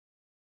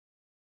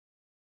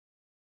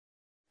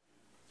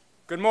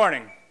Good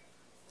morning.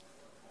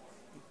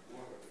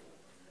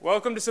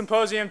 Welcome to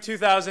Symposium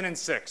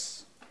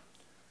 2006.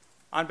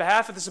 On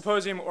behalf of the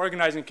Symposium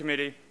Organizing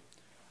Committee,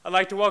 I'd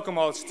like to welcome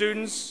all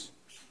students,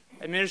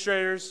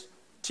 administrators,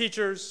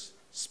 teachers,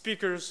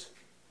 speakers,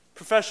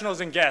 professionals,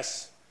 and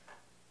guests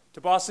to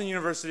Boston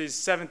University's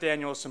 7th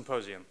Annual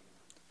Symposium.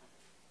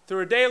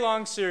 Through a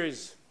day-long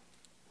series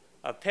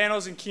of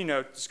panels and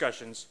keynote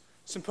discussions,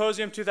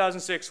 Symposium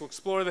 2006 will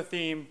explore the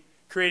theme,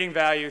 Creating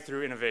Value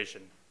Through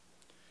Innovation.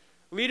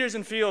 Leaders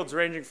in fields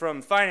ranging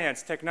from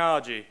finance,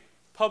 technology,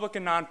 public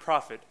and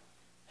nonprofit,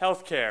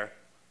 healthcare,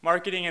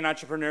 marketing, and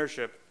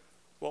entrepreneurship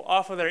will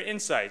offer their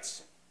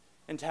insights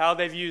into how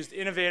they've used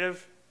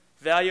innovative,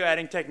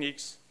 value-adding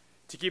techniques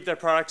to keep their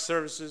products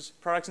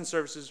and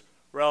services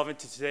relevant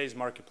to today's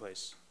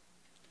marketplace.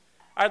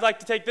 I'd like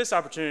to take this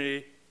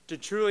opportunity to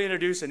truly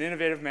introduce an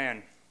innovative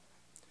man,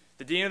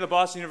 the Dean of the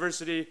Boston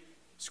University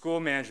School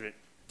of Management,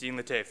 Dean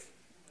Lateef.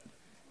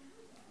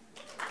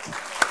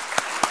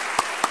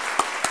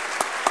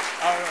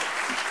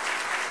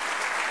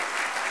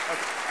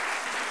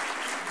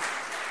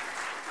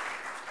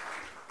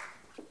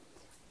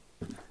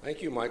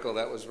 Thank you, Michael.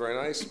 That was very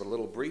nice, but a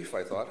little brief,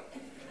 I thought.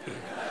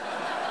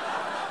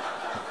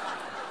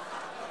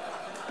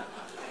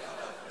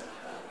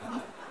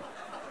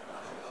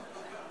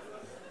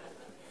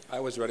 I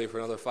was ready for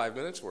another 5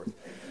 minutes worth.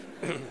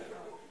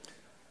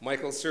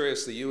 Michael,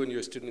 seriously, you and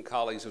your student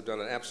colleagues have done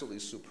an absolutely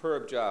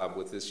superb job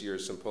with this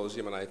year's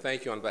symposium, and I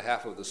thank you on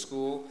behalf of the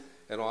school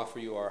and offer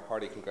you our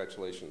hearty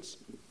congratulations.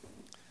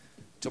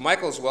 To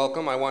Michael's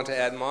welcome, I want to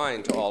add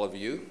mine to all of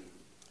you.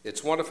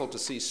 It's wonderful to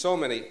see so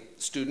many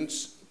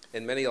students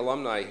and many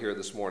alumni here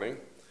this morning.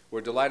 We're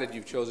delighted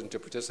you've chosen to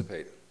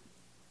participate.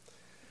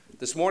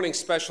 This morning's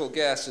special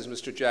guest is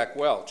Mr. Jack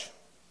Welch,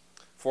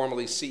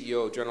 formerly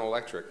CEO of General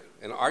Electric,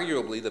 and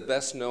arguably the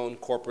best-known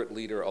corporate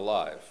leader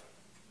alive.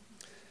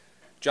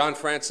 John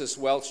Francis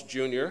Welch,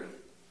 Jr.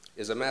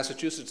 is a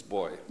Massachusetts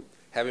boy,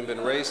 having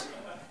been raised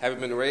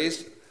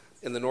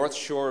in the North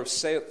Shore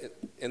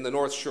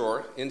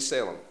in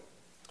Salem.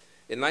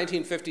 In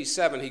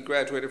 1957, he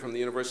graduated from the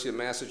University of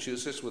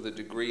Massachusetts with a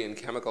degree in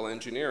chemical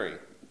engineering.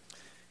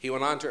 He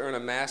went on to earn a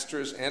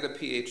master's and a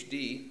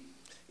PhD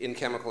in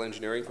chemical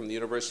engineering from the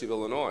University of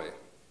Illinois.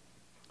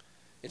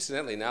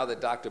 Incidentally, now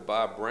that Dr.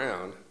 Bob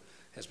Brown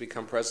has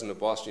become president of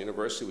Boston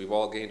University, we've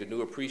all gained a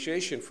new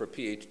appreciation for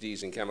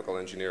PhDs in chemical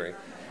engineering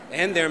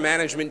and their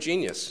management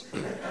genius.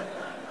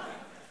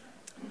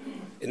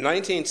 In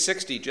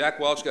 1960, Jack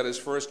Welch got his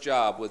first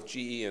job with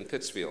GE in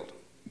Pittsfield.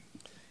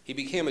 He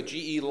became a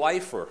GE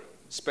lifer,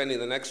 spending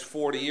the next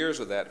 40 years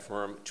with that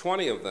firm,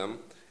 20 of them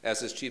as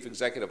his chief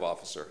executive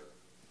officer.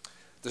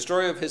 The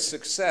story of his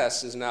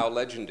success is now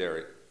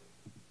legendary.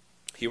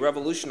 He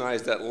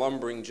revolutionized that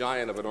lumbering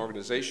giant of an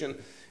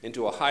organization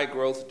into a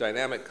high-growth,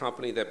 dynamic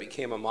company that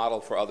became a model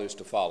for others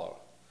to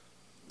follow.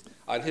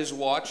 On his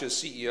watch as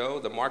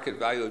CEO, the market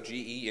value of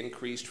GE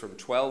increased from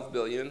 $12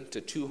 billion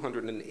to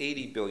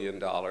 $280 billion.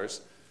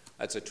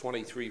 That's a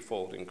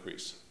 23-fold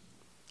increase.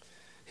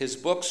 His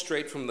book,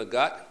 Straight from the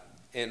Gut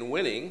and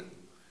Winning,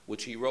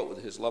 which he wrote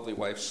with his lovely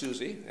wife,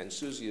 Susie, and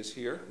Susie is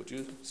here. Would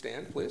you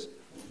stand, please?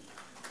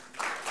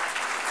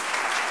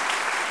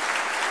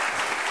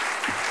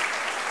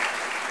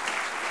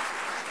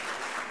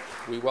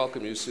 We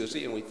welcome you,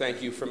 Susie, and we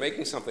thank you for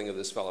making something of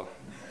this fellow.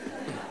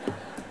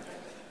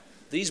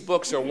 These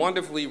books are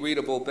wonderfully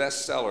readable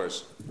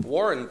bestsellers.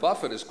 Warren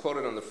Buffett is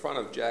quoted on the front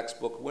of Jack's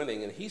book,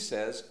 Winning, and he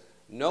says,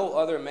 "No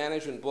other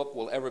management book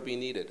will ever be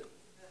needed."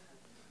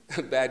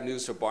 Bad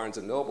news for Barnes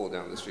 & Noble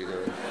down the street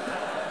here.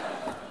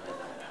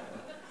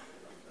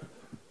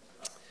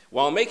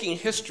 While making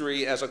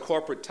history as a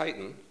corporate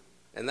titan,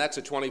 and that's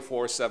a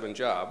 24/7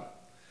 job,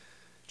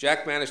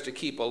 Jack managed to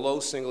keep a low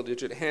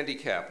single-digit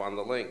handicap on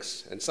the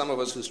links, and some of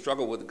us who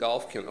struggle with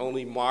golf can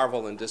only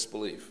marvel in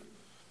disbelief.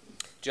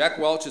 Jack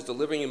Welch is the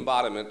living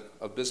embodiment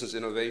of business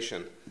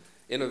innovation.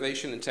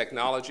 Innovation in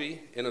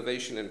technology,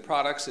 innovation in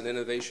products, and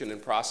innovation in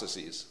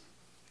processes.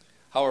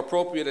 How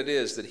appropriate it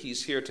is that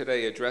he's here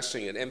today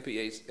addressing an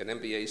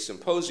MBA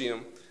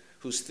symposium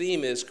whose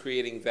theme is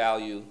creating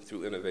value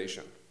through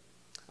innovation.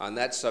 On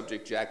that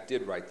subject, Jack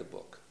did write the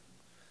book.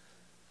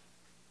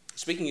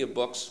 Speaking of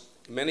books,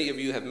 many of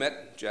you have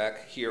met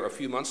Jack here a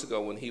few months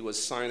ago when he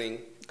was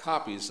signing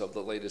copies of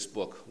the latest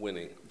book,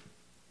 Winning.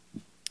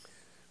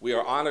 We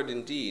are honored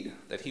indeed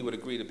that he would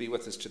agree to be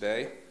with us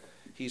today.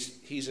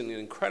 He's in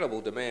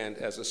incredible demand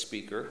as a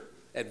speaker,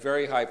 at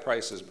very high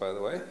prices, by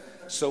the way.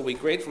 So we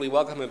gratefully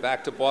welcome him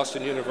back to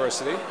Boston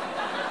University.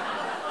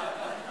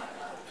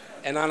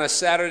 And on a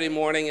Saturday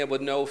morning and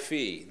with no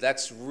fee.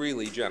 That's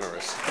really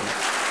generous.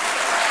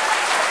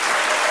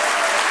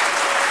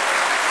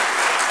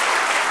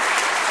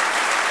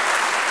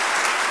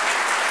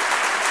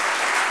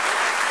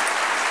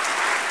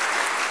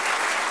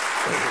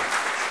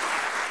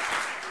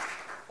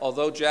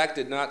 Although Jack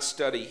did not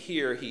study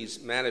here, he's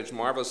managed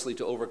marvelously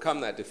to overcome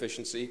that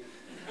deficiency.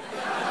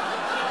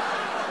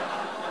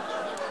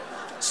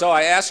 So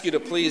I ask you to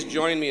please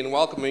join me in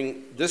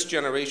welcoming this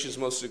generation's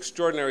most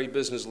extraordinary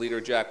business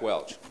leader, Jack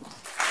Welch.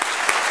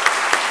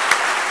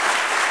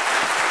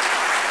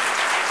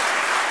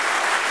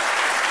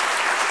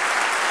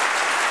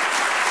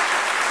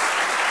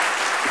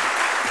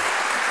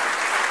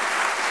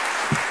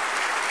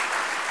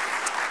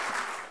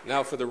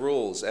 Now for the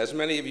rules. As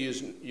many of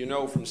you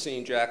know from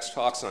seeing Jack's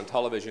talks on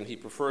television, he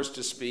prefers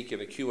to speak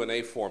in a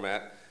Q&A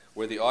format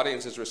where the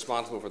audience is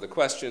responsible for the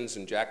questions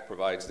and Jack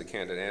provides the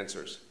candid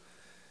answers.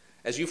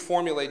 As you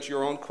formulate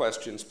your own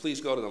questions,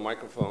 please go to the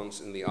microphones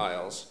in the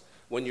aisles.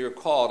 When you're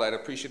called, I'd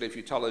appreciate it if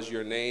you tell us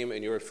your name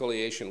and your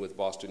affiliation with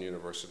Boston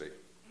University.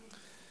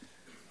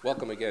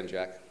 Welcome again,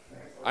 Jack.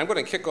 I'm going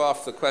to kick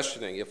off the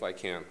questioning if I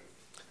can.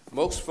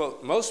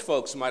 Most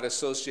folks might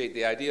associate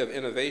the idea of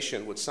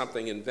innovation with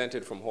something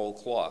invented from whole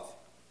cloth.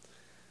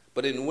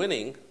 But in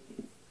winning,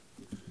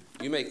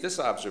 you make this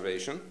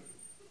observation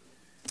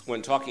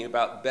when talking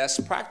about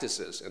best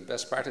practices, and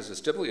best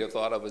practices typically are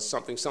thought of as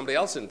something somebody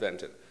else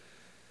invented.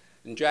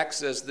 And Jack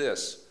says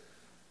this: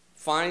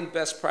 find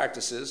best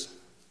practices,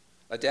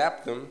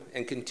 adapt them,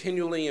 and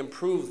continually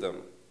improve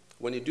them.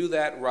 When you do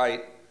that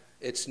right,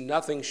 it's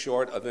nothing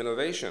short of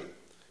innovation.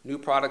 New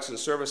products and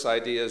service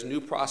ideas, new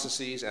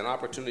processes, and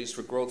opportunities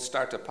for growth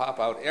start to pop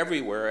out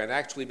everywhere and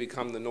actually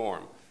become the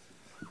norm.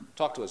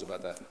 Talk to us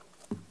about that.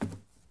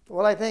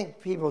 Well, I think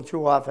people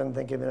too often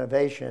think of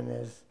innovation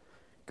as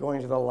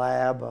going to the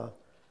lab or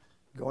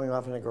going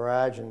off in a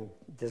garage and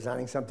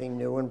designing something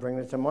new and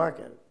bringing it to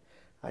market.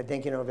 I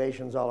think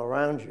innovation's all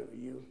around you.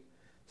 You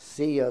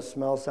see or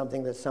smell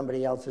something that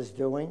somebody else is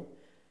doing,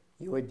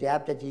 you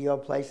adapt it to your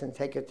place and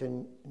take it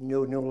to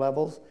new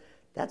levels.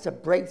 That's a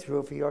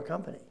breakthrough for your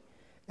company.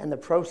 And the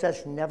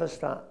process never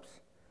stops.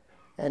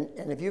 And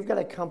if you've got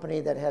a company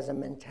that has a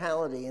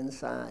mentality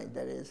inside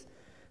that is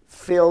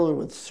filled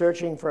with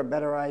searching for a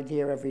better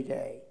idea every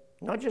day,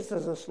 not just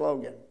as a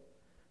slogan,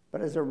 but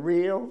as a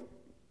real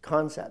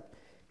concept,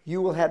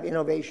 you will have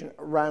innovation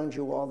around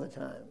you all the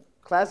time.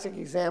 Classic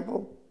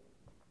example,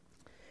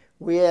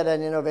 we had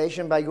an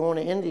innovation by going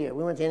to India.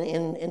 We went to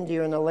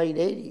India in the late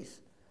 80s.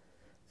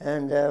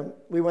 And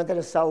we went there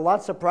to sell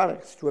lots of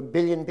products to 1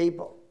 billion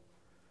people.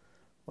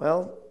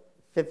 Well,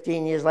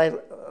 15 years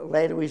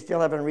later, we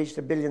still haven't reached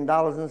 $1 billion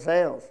in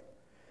sales.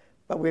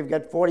 But we've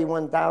got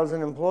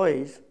 41,000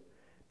 employees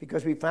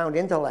because we found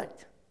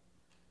intellect.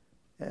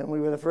 And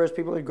we were the first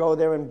people to go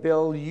there and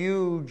build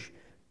huge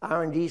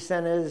R&D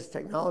centers,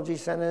 technology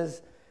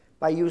centers,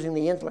 by using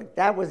the intellect.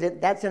 That was it.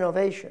 That's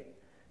innovation.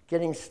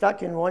 Getting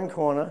stuck in one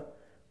corner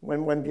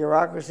when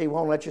bureaucracy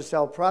won't let you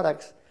sell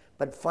products,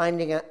 but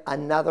finding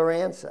another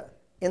answer,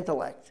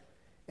 intellect,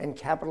 and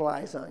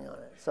capitalizing on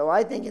it. So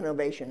I think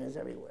innovation is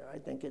everywhere. I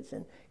think it's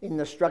in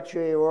the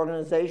structure of your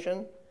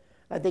organization.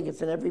 I think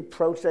it's in every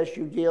process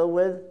you deal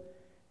with.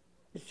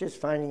 It's just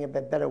finding a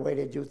better way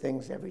to do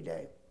things every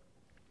day.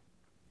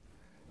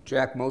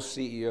 Jack, most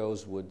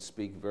CEOs would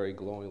speak very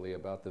glowingly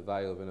about the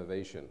value of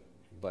innovation,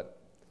 but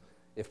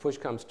if push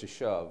comes to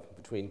shove,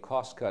 between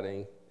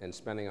cost-cutting and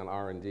spending on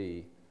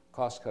R&D,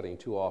 cost-cutting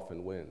too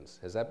often wins.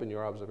 Has that been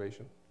your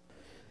observation?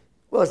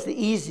 Well, it's the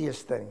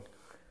easiest thing.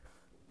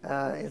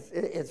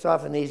 It's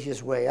often the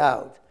easiest way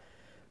out.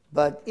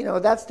 But, you know,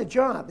 that's the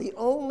job. The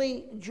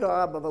only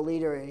job of a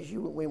leader is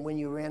when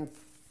you ran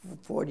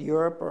Ford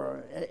Europe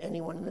or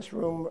anyone in this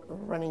room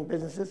running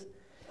businesses,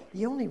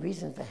 the only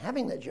reason for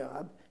having the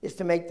job is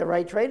to make the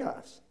right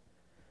trade-offs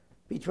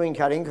between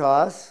cutting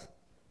costs,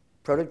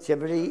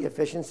 productivity,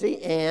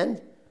 efficiency,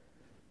 and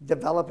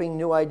developing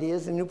new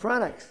ideas and new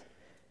products.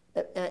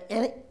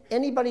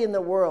 Anybody in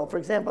the world, for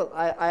example,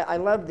 I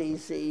love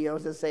these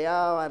CEOs that say,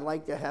 oh, I'd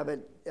like to have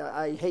it,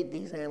 I hate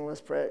these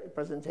analyst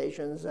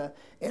presentations,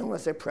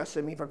 analysts are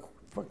pressing me for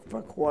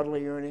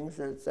quarterly earnings,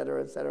 et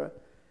cetera, et cetera.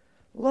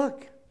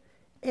 Look,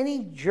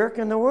 any jerk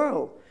in the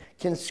world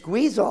can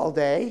squeeze all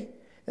day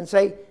and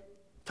say,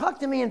 talk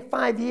to me in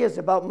 5 years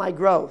about my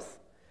growth.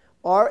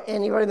 Or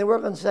anybody in the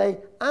world can say,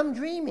 I'm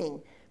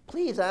dreaming.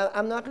 Please,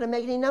 I'm not going to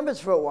make any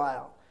numbers for a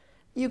while.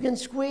 You can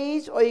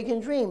squeeze or you can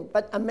dream,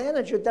 but a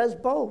manager does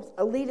both.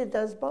 A leader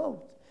does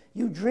both.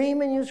 You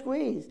dream and you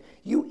squeeze.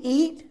 You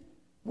eat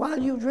while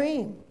you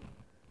dream.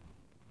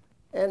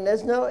 And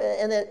it's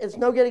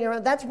no getting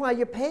around. That's why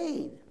you're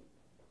paid.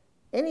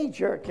 Any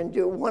jerk can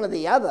do one or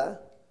the other,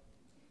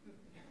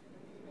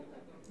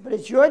 but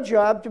it's your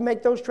job to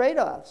make those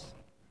trade-offs.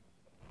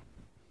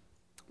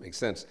 Makes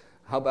sense.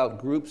 How about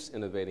groups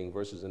innovating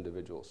versus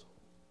individuals?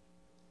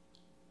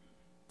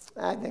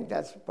 I think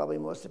that's probably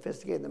more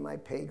sophisticated than my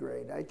pay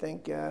grade. I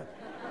think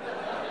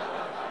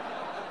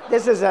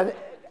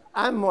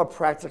I'm more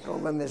practical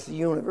than this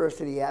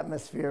university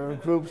atmosphere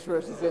of groups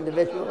versus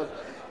individuals.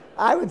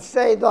 I would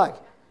say,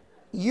 look,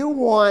 you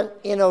want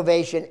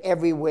innovation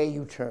everywhere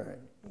you turn.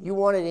 You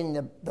want it in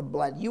the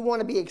blood. You want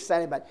to be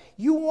excited about it.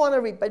 You want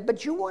to,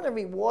 but you want to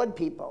reward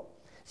people.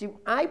 See,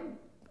 I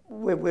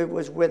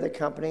was with a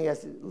company,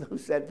 as Lou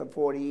said, for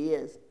 40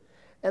 years.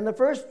 And the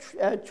first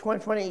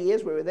 20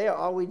 years we were there,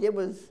 all we did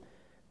was,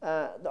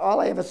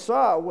 all I ever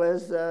saw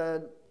was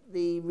the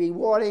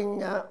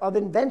rewarding of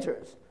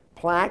inventors.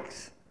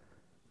 Plaques.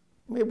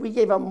 We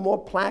gave them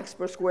more plaques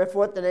per square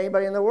foot than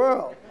anybody in the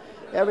world.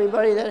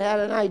 Everybody that had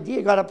an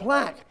idea got a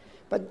plaque.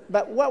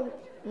 But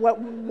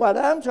what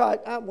I'm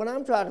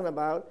talking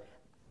about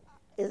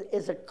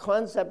is a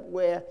concept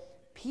where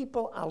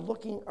people are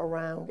looking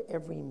around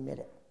every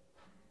minute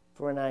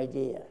for an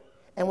idea.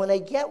 And when they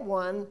get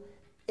one,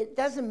 it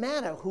doesn't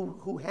matter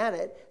who had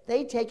it.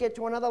 They take it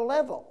to another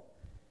level.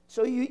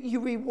 So you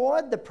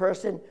reward the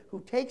person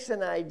who takes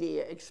an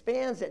idea,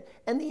 expands it,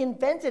 and the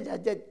inventor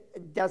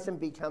doesn't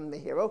become the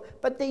hero,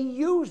 but the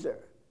user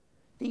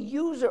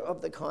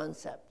of the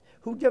concept,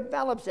 who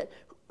develops it,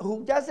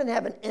 who doesn't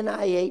have an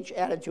NIH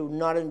attitude,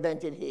 not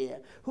invented here,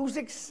 who's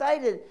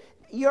excited.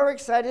 You're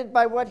excited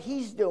by what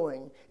he's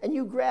doing, and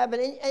you grab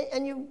it,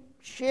 and you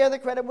share the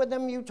credit with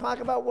them. You talk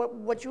about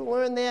what you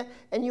learned there,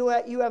 and you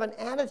have an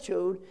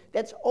attitude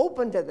that's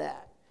open to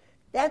that.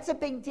 That's a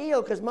big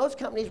deal, because most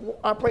companies will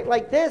operate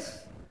like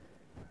this.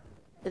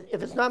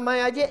 If it's not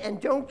my idea, and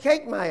don't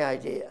take my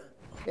idea.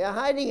 They're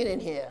hiding it in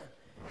here.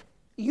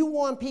 You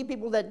want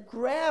people that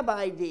grab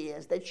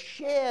ideas, that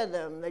share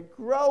them, that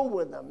grow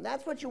with them.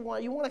 That's what you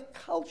want. You want a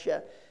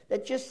culture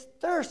that just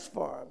thirsts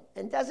for them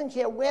and doesn't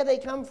care where they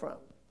come from.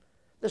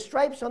 The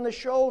stripes on the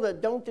shoulder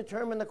don't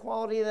determine the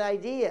quality of the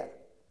idea.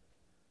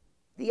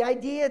 The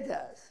idea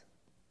does.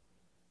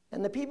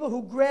 And the people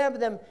who grab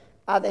them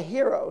are the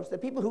heroes, the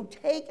people who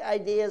take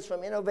ideas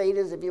from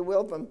innovators, if you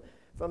will,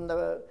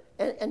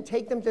 and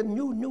take them to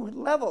new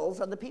levels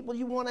are the people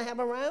you want to have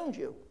around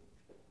you.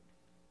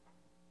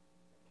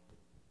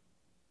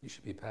 You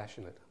should be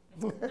passionate.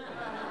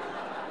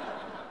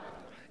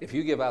 If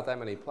you give out that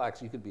many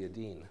plaques, you could be a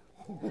dean.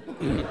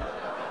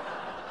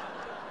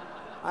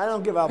 I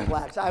don't give out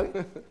plaques.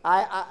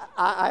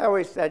 I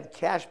always said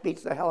cash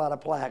beats the hell out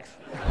of plaques.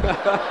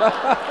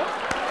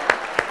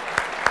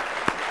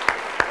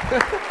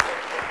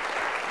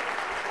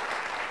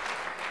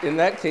 In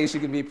that case,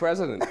 you could be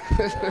president.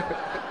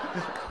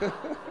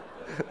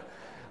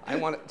 I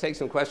want to take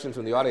some questions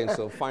from the audience,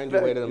 so find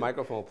your way to the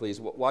microphone, please.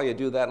 While you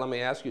do that, let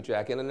me ask you,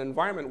 Jack, in an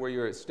environment where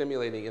you're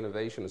stimulating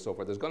innovation and so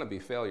forth, there's going to be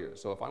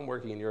failures. So if I'm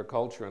working in your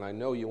culture and I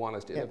know you want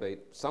us to innovate,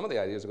 some of the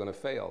ideas are going to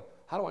fail.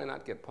 How do I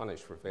not get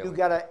punished for failing?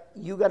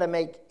 You gotta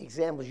make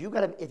examples.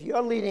 If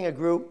you're leading a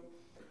group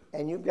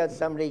and you've got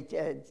somebody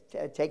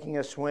taking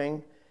a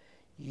swing,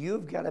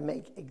 you've got to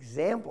make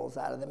examples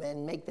out of them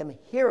and make them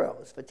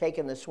heroes for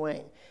taking the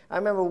swing. I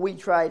remember we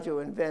tried to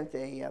invent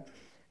an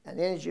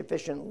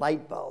energy-efficient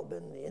light bulb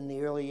in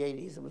the early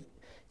 80s.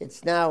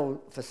 It's now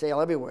for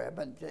sale everywhere,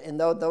 but in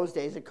those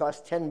days it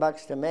cost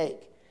 $10 to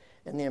make.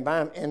 And the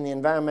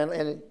environmental,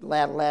 and it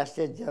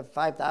lasted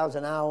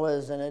 5,000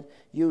 hours, and it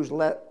used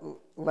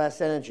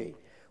less energy.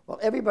 Well,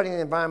 everybody in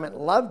the environment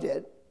loved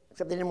it,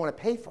 except they didn't want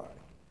to pay for it.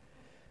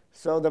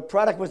 So the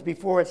product was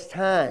before its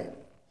time.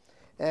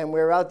 And we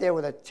were out there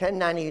with a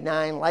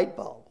 $10.99 light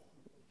bulb.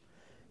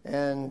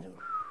 And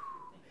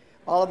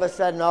all of a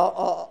sudden,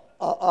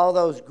 all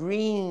those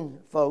green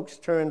folks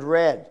turned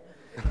red.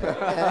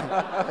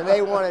 and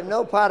they wanted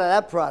no part of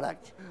that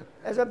product.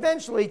 As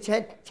eventually,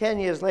 10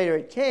 years later,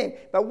 it came.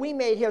 But we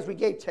made heroes. We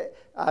gave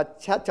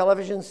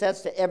television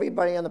sets to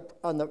everybody on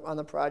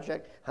the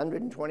project,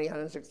 120,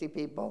 160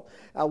 people.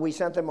 We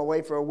sent them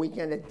away for a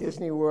weekend at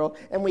Disney World,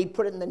 and we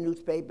put it in the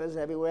newspapers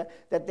everywhere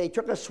that they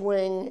took a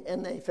swing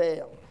and they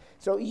failed.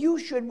 So you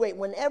should wait.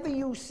 Whenever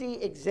you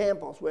see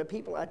examples where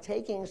people are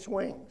taking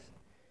swings,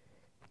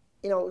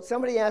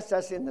 somebody asked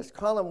us in this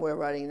column we're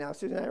writing now,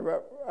 Susan and I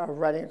are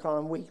writing a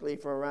column weekly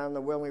for Around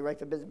the World. We write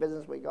for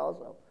Business Week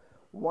also.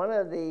 One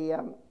of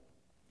the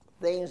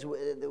things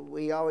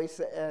we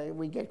always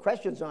we get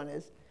questions on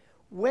is,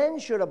 when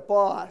should a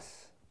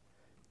boss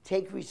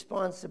take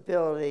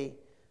responsibility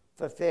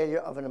for failure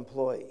of an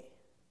employee?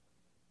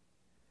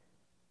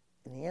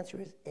 And the answer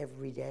is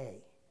every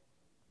day.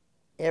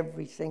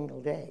 Every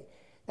single day.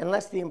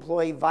 Unless the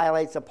employee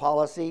violates a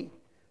policy,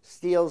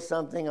 steals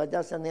something, or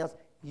does something else,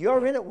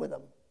 you're in it with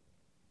them.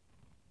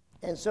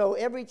 And so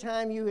every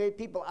time you hear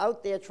people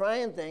out there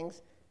trying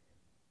things,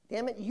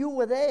 damn it, you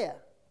were there.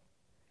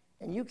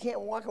 And you can't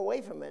walk away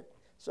from it.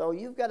 So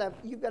you've got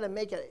to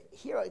make it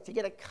hero. To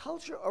get a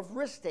culture of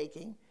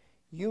risk-taking,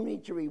 you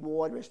need to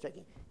reward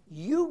risk-taking.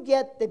 You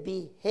get the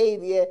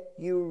behavior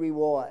you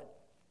reward.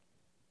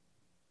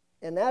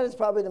 And that is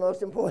probably the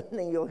most important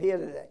thing you'll hear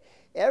today.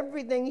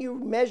 Everything you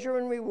measure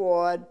and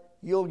reward,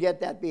 you'll get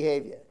that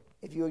behavior.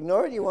 If you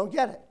ignore it, you won't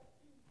get it.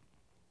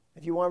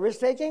 If you want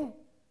risk-taking,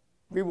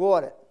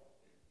 reward it.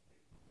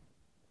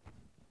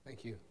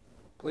 Thank you.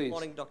 Please. Good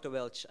morning, Dr.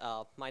 Welch.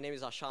 My name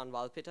is Ashan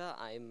Valpita.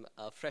 I'm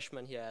a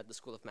freshman here at the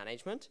School of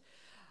Management.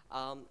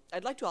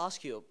 I'd like to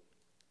ask you,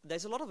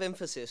 there's a lot of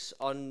emphasis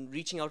on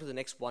reaching out to the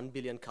next 1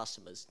 billion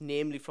customers,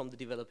 namely from the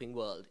developing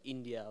world,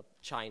 India,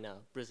 China,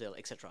 Brazil,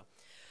 etc.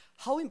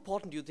 How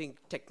important do you think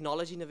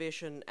technology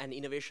innovation and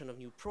innovation of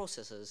new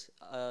processes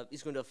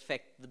is going to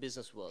affect the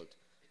business world?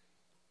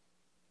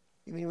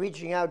 You mean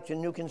reaching out to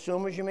new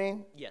consumers, you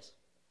mean? Yes.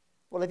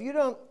 Well, if you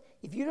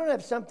don't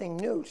have something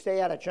new,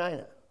 stay out of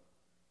China.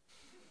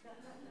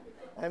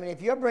 I mean,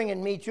 if you're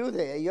bringing Me Too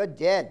there, you're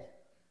dead.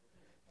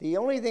 The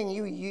only thing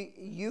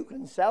you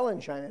can sell in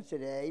China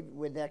today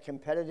with that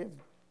competitive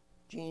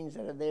genes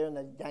that are there and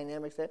the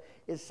dynamics there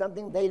is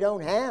something they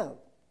don't have.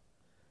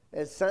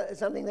 It's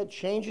something that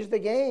changes the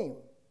game.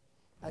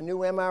 A new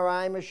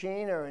MRI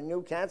machine or a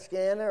new CAT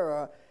scanner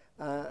or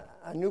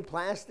a new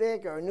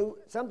plastic or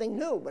something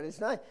new, but it's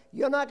not.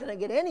 You're not going to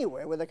get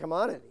anywhere with a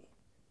commodity.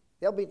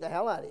 They'll beat the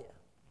hell out of you.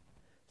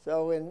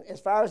 So as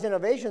far as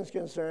innovation is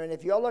concerned,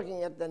 if you're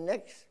looking at the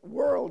next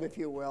world, if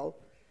you will,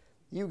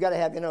 you've got to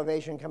have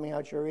innovation coming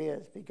out your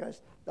ears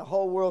because the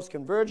whole world's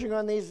converging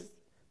on these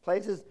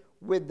places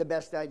with the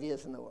best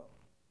ideas in the world.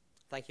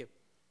 Thank you.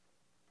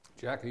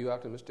 Jack, are you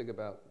optimistic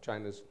about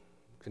China's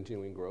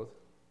continuing growth?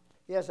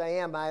 Yes, I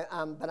am,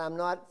 but I'm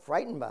not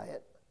frightened by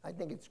it. I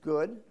think it's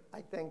good.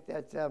 I think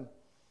that,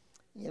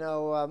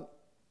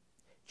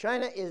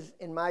 China is,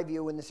 in my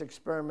view, in this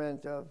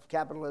experiment of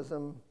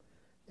capitalism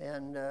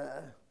and,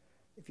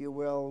 if you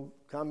will,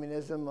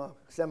 communism or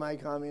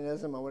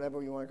semi-communism or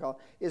whatever you want to call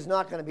it, is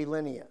not going to be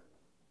linear.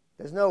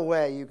 There's no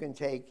way you can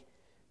take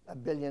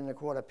 1.25 billion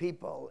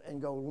people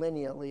and go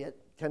linearly at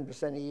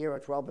 10% a year or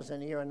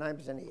 12% a year or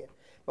 9% a year.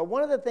 But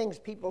one of the things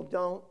people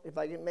don't, if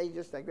I may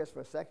just digress for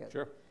a second.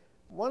 Sure.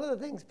 One of the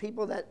things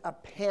people that are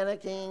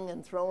panicking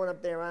and throwing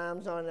up their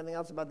arms on and everything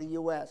else about the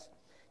U.S.,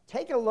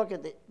 take a look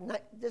at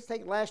just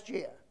take last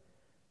year,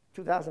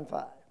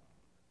 2005.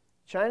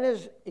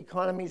 China's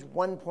economy is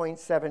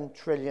 $1.7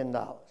 trillion.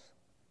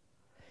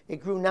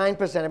 It grew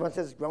 9%. Everyone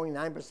says it's growing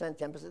 9%,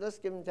 10%. Let's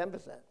give them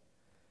 10%.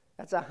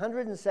 That's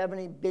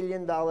 $170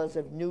 billion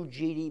of new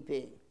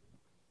GDP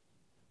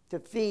to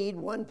feed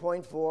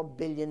 1.4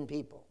 billion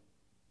people.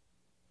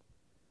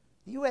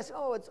 The U.S.,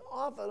 oh, it's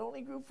awful. It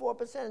only grew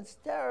 4%. It's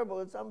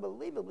terrible. It's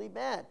unbelievably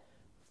bad.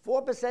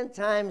 4%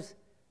 times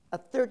a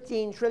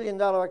 $13 trillion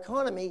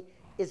economy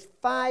is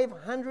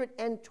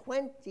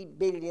 $520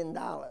 billion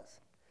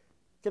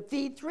to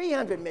feed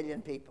 300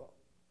 million people.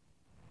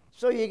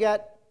 So you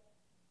got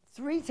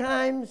 3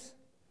 times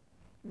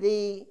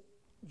the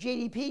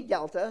GDP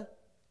delta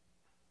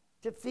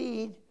to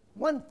feed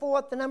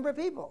 1/4 the number of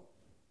people.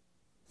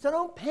 So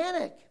don't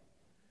panic.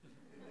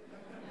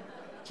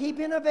 Keep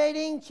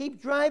innovating,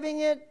 keep driving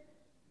it,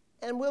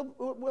 and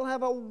we'll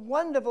have a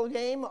wonderful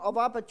game of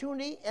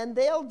opportunity, and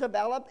they'll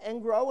develop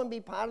and grow and be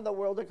part of the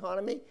world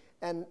economy.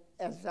 And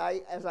as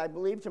I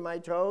believe to my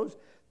toes,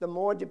 the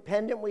more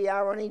dependent we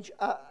are on each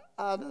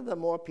other, the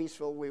more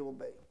peaceful we will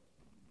be.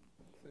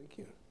 Thank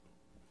you.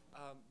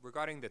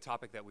 Regarding the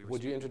topic that we were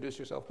Would you introduce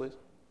yourself, please?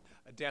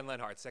 Dan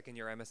Lenhart, second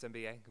year MS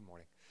MBA. Good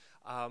morning.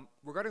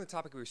 Regarding the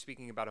topic we were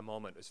speaking about a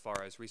moment as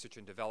far as research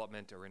and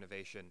development or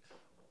innovation,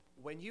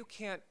 when you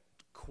can't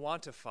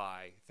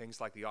quantify things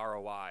like the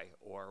ROI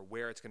or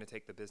where it's going to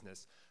take the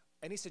business,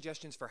 any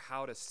suggestions for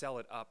how to sell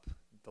it up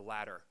the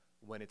ladder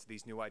when it's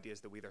these new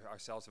ideas that we either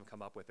ourselves have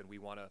come up with and we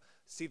want to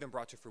see them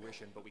brought to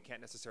fruition, but we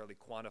can't necessarily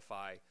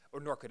quantify, or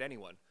nor could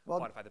anyone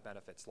quantify the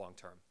benefits long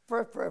term?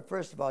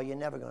 First of all, you're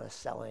never going to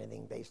sell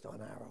anything based on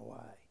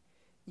ROI.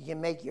 You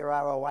can make your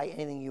ROI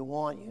anything you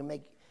want. You can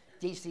make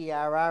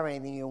DCRR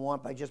anything you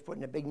want by just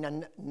putting a big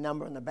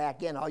number in the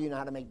back end. All you know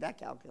how to make that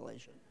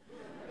calculation.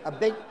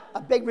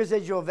 A big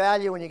residual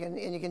value, and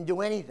you can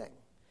do anything.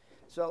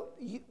 So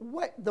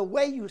the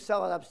way you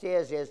sell it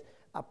upstairs is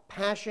a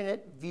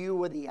passionate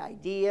view of the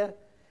idea,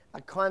 a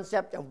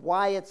concept of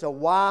why it's a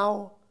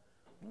wow,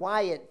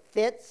 why it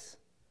fits,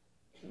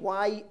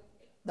 why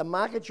the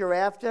market you're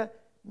after.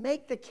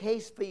 Make the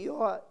case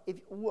for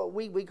what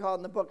we call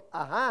in the book,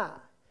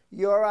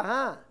 your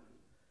aha.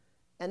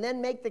 And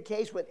then make the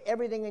case with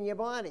everything in your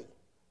body.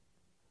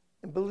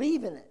 And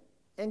believe in it.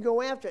 And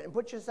go after it. And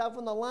put yourself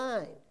on the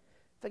line.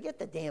 Forget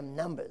the damn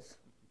numbers.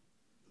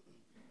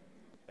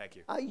 Thank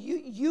you.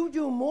 You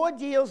do more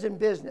deals in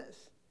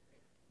business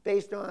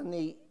based on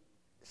the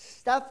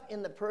stuff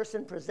in the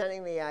person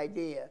presenting the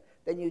idea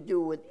than you do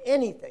with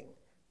anything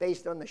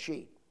based on the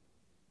sheet.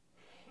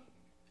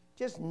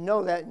 Just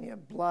know that in your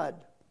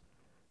blood.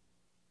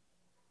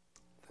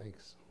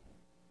 Thanks.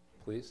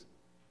 Please.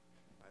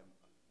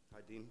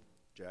 Hi, Dean,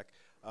 Jack.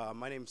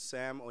 My name's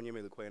Sam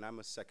Onyeme-Lukwe, and I'm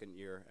a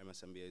second-year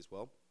MS MBA as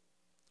well.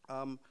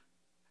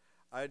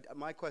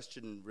 My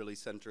question really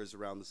centers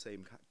around the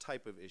same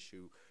type of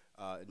issue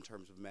in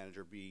terms of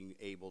manager being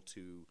able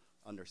to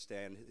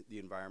understand the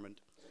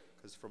environment,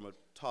 because from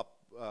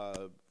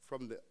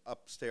the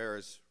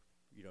upstairs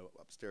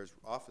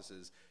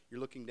offices,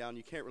 you're looking down,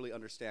 you can't really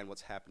understand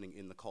what's happening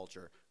in the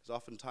culture. Because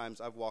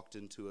oftentimes I've walked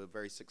into a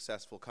very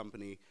successful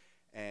company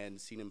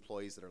and seen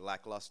employees that are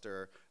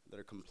lackluster, that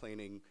are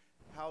complaining.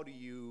 How do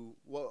you,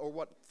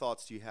 what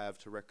thoughts do you have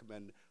to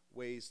recommend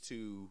ways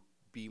to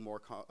be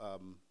more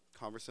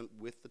conversant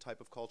with the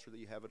type of culture that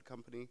you have at a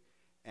company?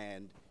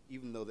 And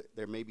even though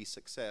there may be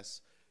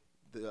success,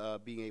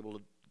 being able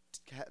to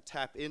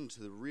tap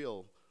into the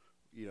real,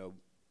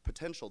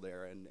 potential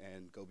there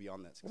and go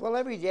beyond that success. Well,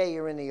 every day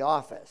you're in the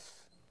office.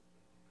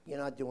 You're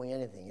not doing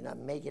anything. You're not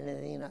making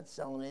anything. You're not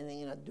selling anything.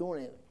 You're not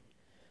doing anything.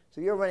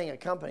 So you're running a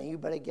company. You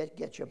better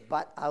get your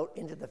butt out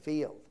into the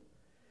field.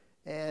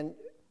 And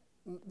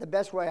the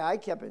best way I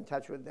kept in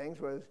touch with things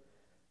was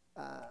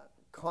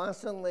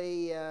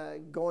constantly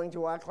going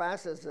to our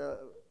classes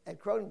at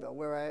Crotonville.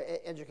 We're an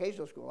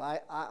educational school.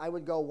 I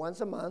would go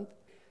once a month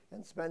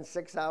and spend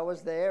 6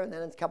 hours there, and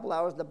then a couple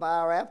hours in the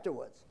bar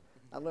afterwards.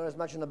 I learned as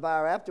much in the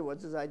bar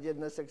afterwards as I did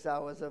in the 6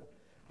 hours of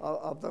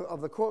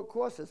of the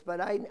courses.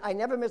 But I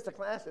never missed a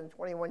class in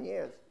 21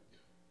 years.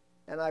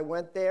 And I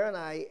went there, and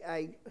I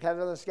had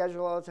it on the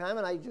schedule all the time,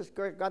 and I just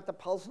got the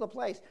pulse of the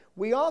place.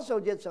 We also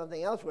did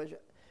something else, which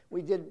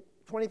we did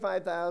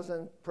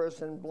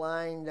 25,000-person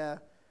blind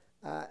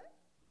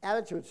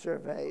attitude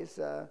surveys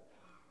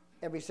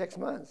every 6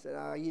 months.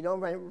 You don't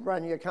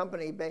run your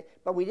company,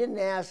 but we didn't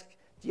ask,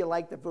 do you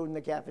like the food in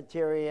the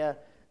cafeteria?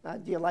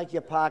 Do you like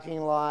your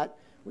parking lot?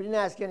 We didn't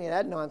ask any of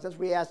that nonsense.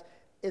 We asked,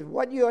 is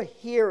what you're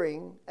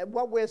hearing, and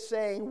what we're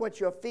saying, what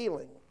you're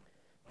feeling?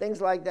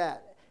 Things like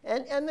that.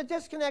 And the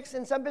disconnects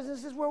in some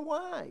businesses were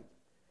wide.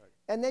 Right.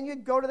 And then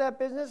you'd go to that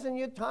business and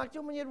you'd talk to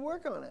them and you'd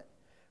work on it.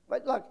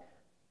 But look,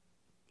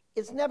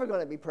 it's never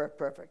going to be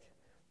perfect.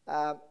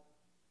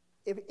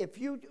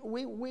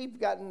 We've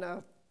gotten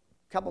a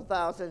couple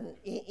thousand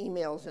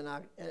emails in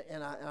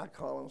our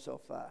column so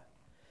far.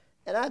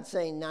 And I'd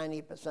say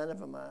 90% of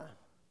them are,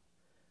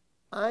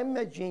 I'm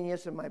a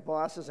genius and my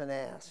boss is an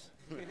ass.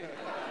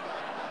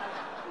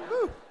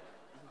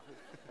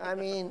 I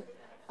mean,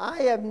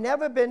 I have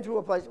never been to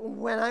a place,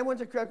 when I went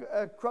to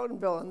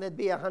Crotonville and there'd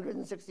be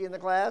 160 in the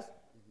class,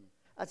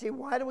 I'd say,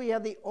 why do we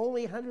have the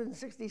only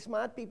 160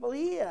 smart people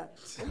here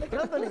in the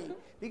company?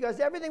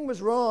 Because everything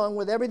was wrong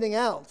with everything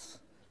else.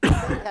 They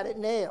had it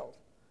nailed.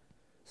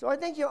 So I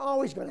think you're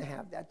always going to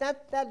have that.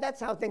 That's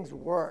how things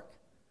work.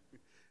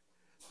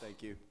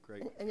 Thank you.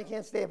 Great. And you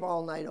can't stay up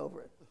all night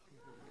over it.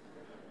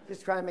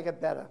 Just try to make it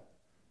better.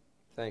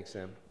 Thanks,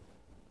 Sam.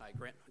 Hi,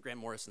 Grant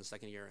Morrison,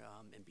 second-year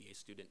MBA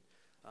student.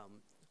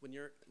 When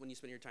you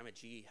spent your time at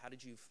GE, how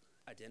did you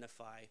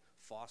identify,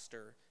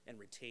 foster, and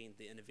retain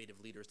the innovative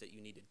leaders that you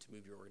needed to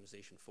move your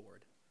organization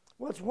forward?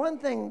 Well, it's one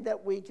thing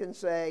that we can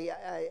say.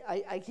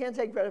 I can't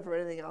take credit for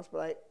anything else,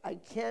 but I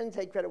can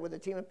take credit with a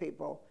team of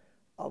people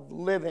of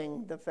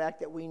living the fact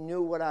that we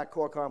knew what our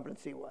core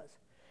competency was.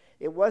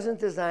 It wasn't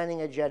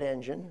designing a jet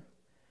engine.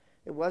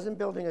 It wasn't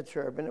building a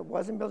turbine. It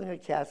wasn't building a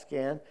CAT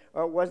scan,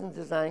 or it wasn't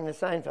designing the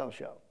Seinfeld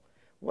show.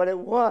 What it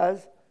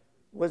was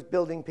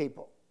building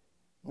people.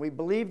 We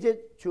believed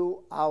it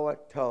to our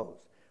toes.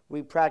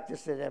 We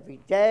practiced it every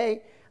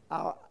day.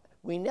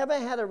 We never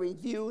had a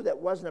review that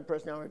wasn't a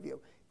personnel review.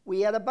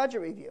 We had a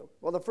budget review.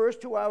 Well, the first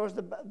 2 hours of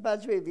the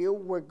budget review,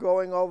 we're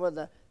going over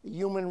the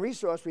human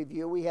resource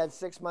review we had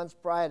 6 months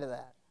prior to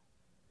that.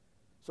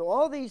 So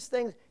all these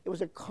things, it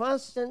was a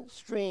constant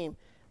stream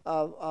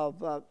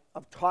of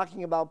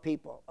talking about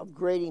people, of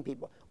grading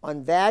people,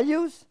 on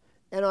values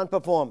and on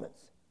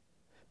performance.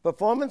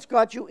 Performance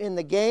got you in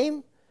the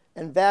game,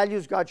 and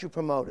values got you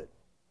promoted.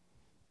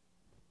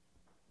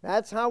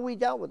 That's how we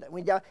dealt with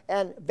it.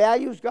 And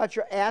values got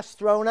your ass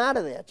thrown out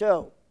of there,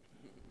 too.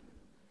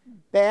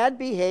 Bad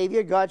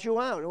behavior got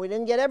you out. And we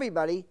didn't get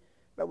everybody,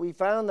 but we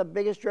found the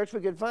biggest jerks we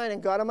could find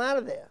and got them out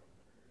of there.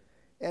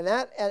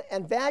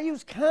 And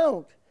values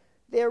count.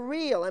 They're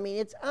real. I mean,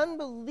 it's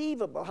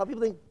unbelievable how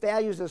people think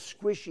values are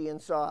squishy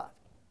and soft.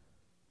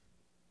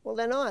 Well,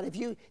 they're not. If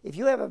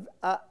you have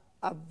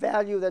a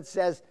value that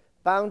says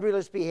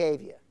boundaryless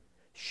behavior,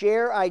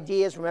 share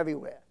ideas from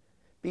everywhere,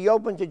 be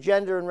open to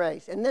gender and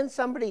race, and then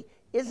somebody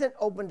isn't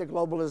open to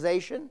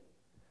globalization,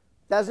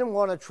 doesn't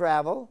want to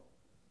travel,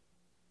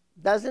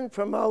 doesn't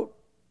promote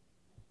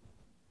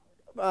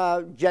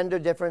gender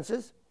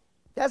differences,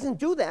 doesn't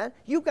do that,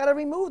 you've got to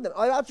remove them,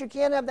 or else you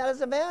can't have that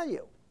as a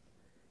value.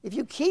 If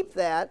you keep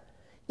that,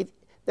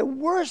 the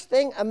worst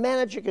thing a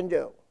manager can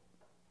do,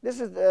 this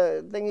is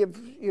the thing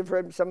you've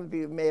heard, some of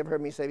you may have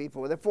heard me say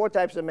before, there are 4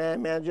 types of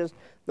managers,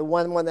 the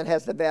one that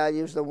has the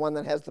values, the one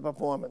that has the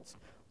performance,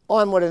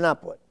 onward and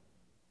upward.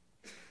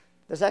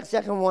 The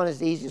second one is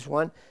the easiest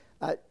one,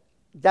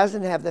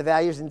 doesn't have the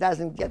values and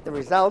doesn't get the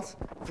results,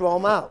 throw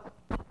them out.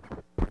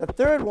 The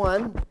third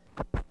one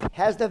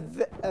has the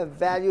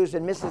values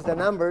and misses the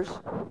numbers,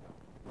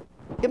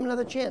 give them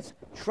another chance.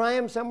 Try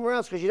them somewhere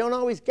else, because you don't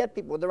always get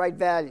people with the right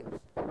values.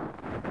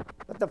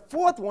 But the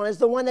fourth one is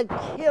the one that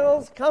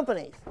kills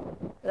companies.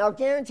 And I'll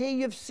guarantee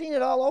you've seen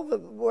it all over,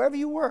 wherever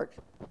you work.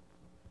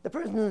 The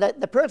person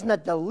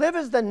that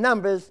delivers the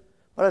numbers,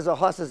 but is a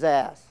horse's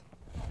ass.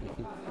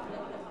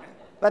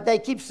 But they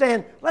keep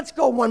saying, let's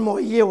go one more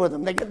year with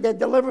them. They're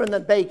delivering the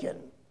bacon.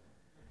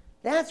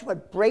 That's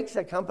what breaks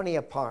a company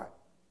apart.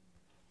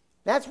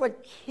 That's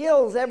what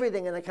kills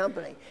everything in a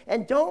company.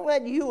 And don't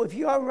let you, if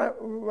you are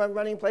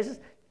running places,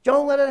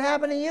 don't let it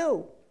happen to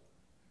you.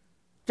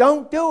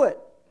 Don't do it.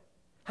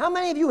 How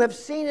many of you have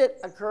seen it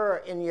occur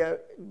in your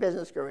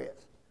business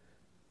careers?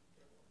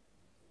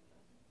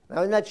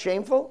 Now, isn't that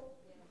shameful?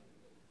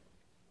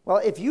 Well,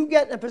 if you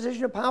get in a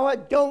position of power,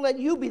 don't let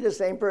you be the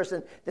same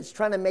person that's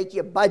trying to make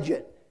your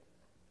budget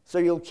so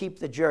you'll keep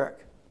the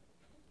jerk.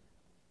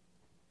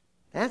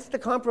 That's the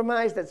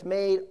compromise that's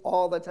made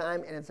all the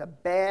time, and it's a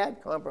bad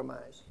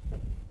compromise.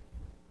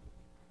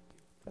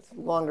 That's a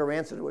longer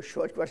answer to a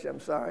short question.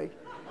 I'm sorry.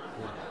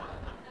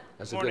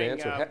 That's a good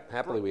answer.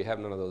 Happily, we have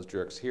none of those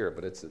jerks here,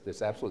 but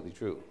it's absolutely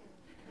true.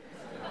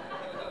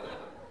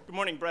 Good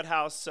morning, Brett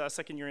House,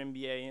 second-year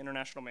MBA,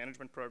 International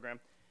Management Program.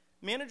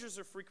 Managers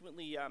are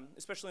frequently,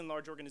 especially in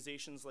large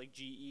organizations like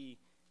GE,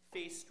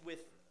 faced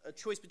with a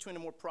choice between a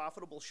more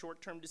profitable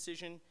short-term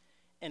decision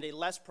and a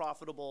less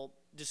profitable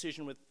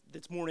decision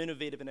that's more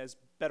innovative and has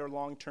better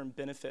long-term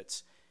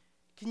benefits.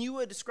 Can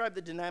you describe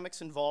the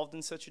dynamics involved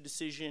in such a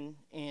decision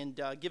and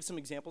give some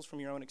examples from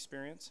your own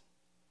experience?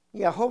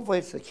 Yeah, hopefully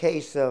it's the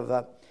case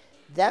of,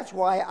 that's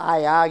why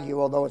I argue,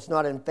 although it's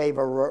not in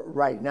favor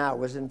right now, it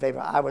was in favor,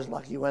 I was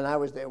lucky when I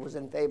was there, it was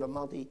in favor of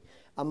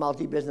a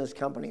multi-business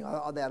company,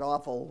 or that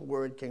awful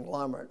word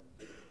conglomerate,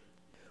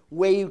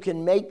 where you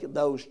can make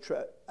those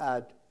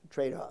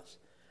trade-offs.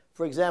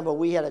 For example,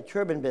 we had a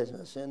turbine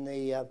business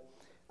a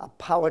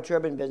power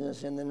turbine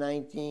business in the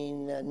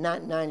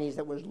 1990s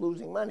that was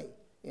losing money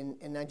in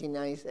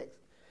 1996.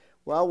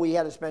 Well, we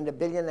had to spend $1.5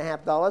 billion.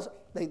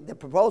 The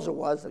proposal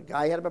was, the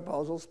guy had a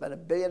proposal, spend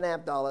 $1.5 billion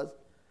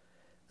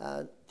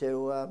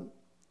to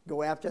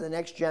go after the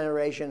next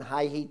generation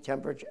high heat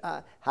temperature,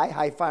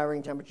 high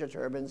firing temperature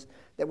turbines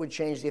that would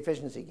change the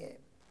efficiency game.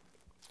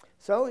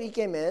 So he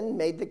came in,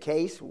 made the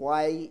case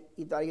why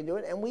he thought he could do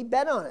it, and we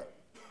bet on it.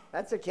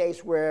 That's a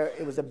case where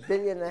it was $1.5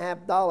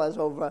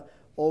 billion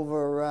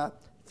over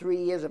 3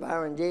 years of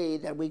R&D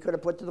that we could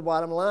have put to the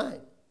bottom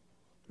line.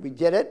 We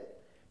did it,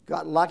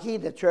 got lucky,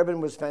 the turbine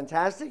was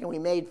fantastic, and we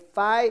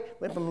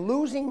went from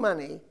losing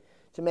money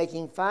to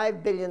making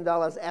 $5 billion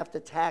after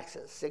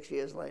taxes 6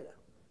 years later.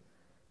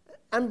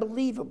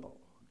 Unbelievable.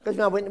 Because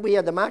now we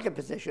had the market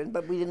position,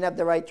 but we didn't have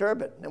the right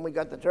turbine. Then we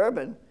got the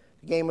turbine,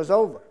 the game was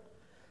over.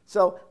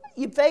 So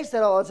you face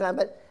that all the time,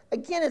 but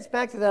again, it's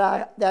back to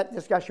that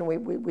discussion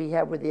we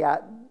had with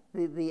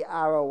the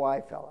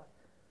ROI fella.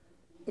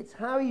 It's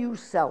how you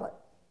sell it.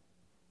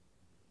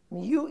 I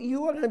mean,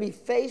 you are going to be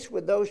faced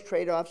with those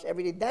trade-offs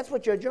every day. That's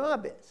what your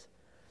job is.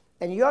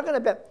 And you're going to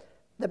bet.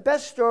 The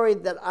best story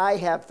that I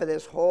have for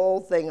this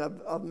whole thing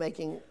of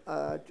making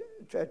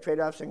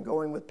trade-offs and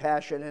going with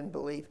passion and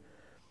belief,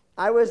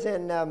 I was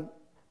in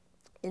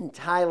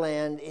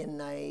Thailand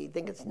in, I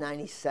think it's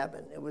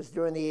 97. It was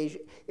during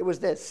it was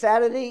the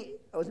Saturday,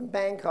 I was in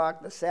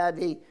Bangkok, the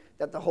Saturday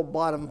that the whole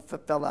bottom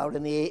fell out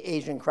in the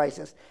Asian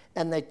crisis.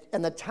 And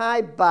the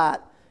Thai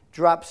baht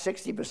dropped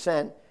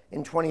 60%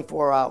 in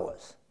 24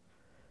 hours.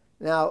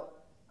 Now,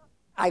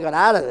 I got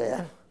out of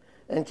there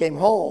and came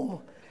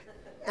home.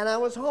 And I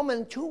was home,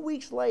 and 2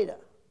 weeks later,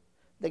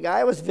 the guy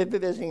I was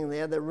visiting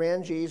there, the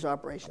ran G's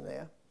operation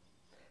there,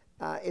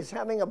 is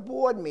having a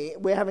board meeting.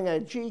 We're having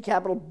a G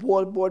Capital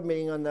board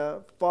meeting on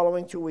the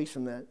following 2 weeks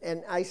from that.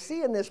 And I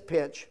see in this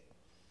pitch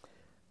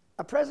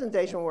a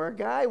presentation where a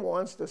guy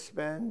wants to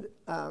spend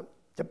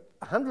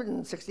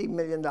 $160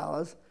 million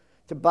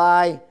to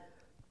buy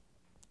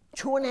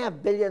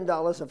 $2.5 billion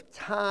of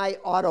Thai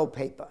auto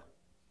paper.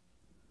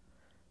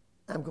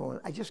 I'm going,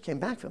 I just came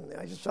back from there.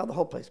 I just saw the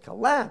whole place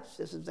collapse.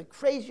 This is the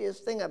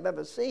craziest thing I've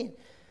ever seen.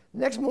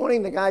 Next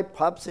morning, the guy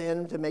pops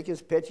in to make his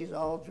pitch. He's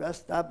all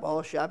dressed up,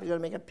 all sharp. He's going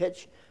to make a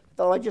pitch.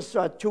 Though I just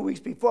saw it 2 weeks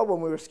before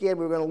when we were scared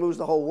we were going to lose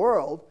the whole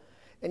world.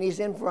 And he's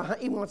in for,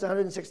 he wants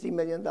 $160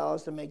 million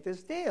to make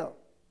this deal.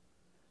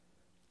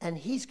 And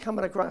he's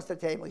coming across the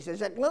table. He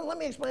says, let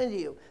me explain to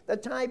you. The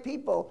Thai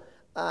people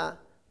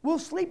will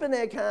sleep in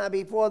their car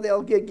before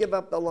they'll give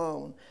up the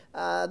loan.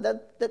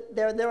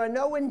 There are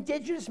no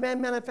indigenous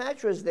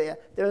manufacturers there.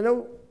 There are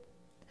no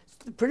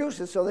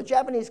producers. So the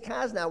Japanese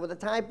cars now, with the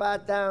Thai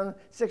baht down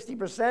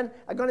 60%,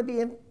 are going to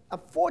be a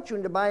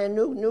fortune to buy a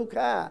new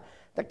car.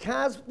 The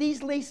cars,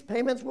 these lease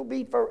payments will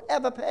be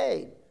forever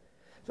paid.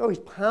 So he's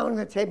pounding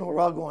the table. We're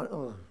all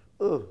going,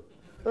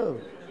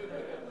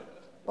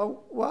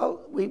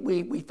 Well,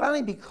 we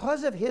finally,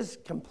 because of his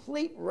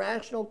complete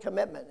rational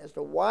commitment as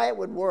to why it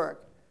would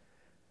work,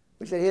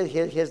 we said,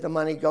 here's the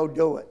money, go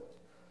do it.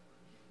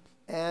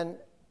 And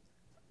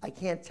I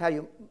can't tell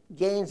you,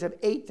 gains of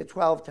 8 to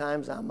 12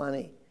 times our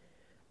money.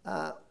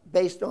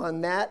 Based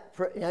on that,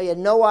 he had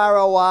no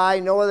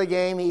ROI, no other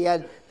game. He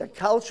had the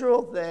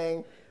cultural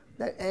thing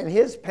and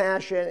his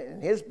passion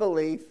and his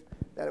belief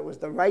that it was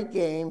the right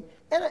game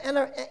and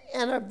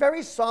a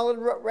very solid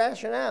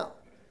rationale.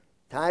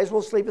 Thais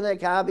will sleep in their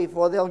car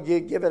before they'll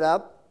give it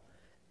up,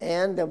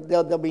 and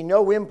there'll be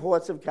no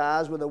imports of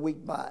cars with a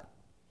weak baht.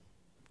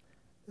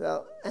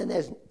 So,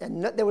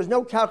 there was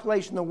no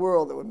calculation in the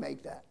world that would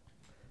make that.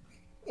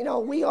 You know,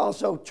 we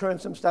also turned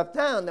some stuff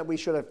down that we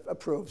should have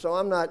approved. So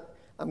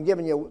I'm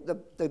giving you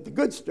the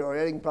good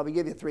story. I can probably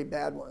give you 3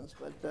 bad ones.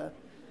 But,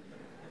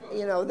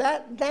 you know,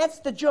 that's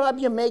the job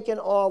you're making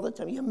all the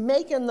time. You're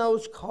making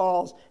those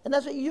calls, and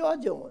that's what you're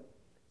doing.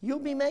 You'll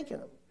be making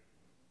them.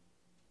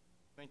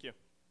 Thank you.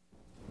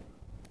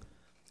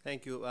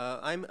 Thank you.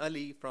 I'm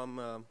Ali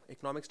from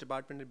Economics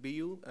Department at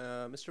BU.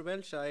 Mr.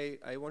 Welch,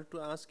 I wanted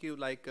to ask you,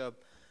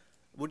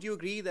 would you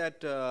agree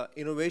that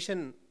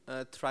innovation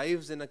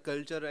thrives in a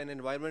culture and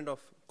environment of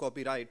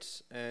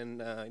copyrights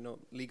and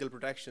legal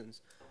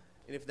protections?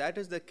 And if that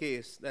is the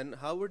case, then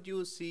how would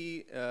you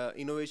see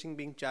innovation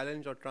being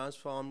challenged or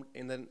transformed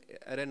in an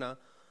arena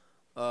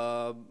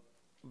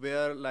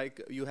where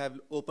you have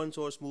open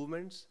source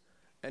movements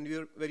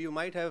and where you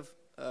might have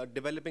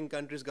developing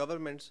countries'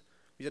 governments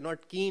which are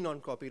not keen on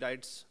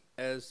copyrights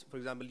as, for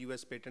example,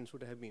 US patents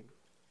would have been?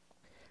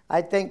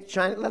 I think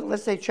China,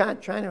 let's say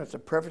China is a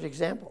perfect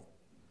example.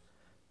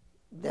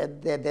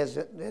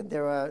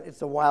 it's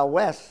the Wild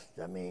West.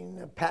 I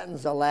mean,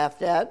 patents are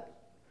laughed at.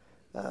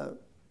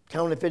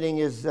 Counterfeiting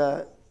is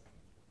a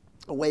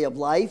way of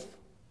life.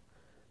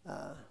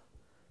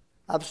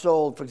 I've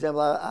sold, for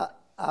example,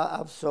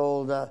 I've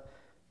sold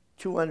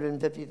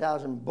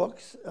 250,000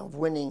 books of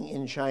winning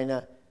in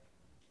China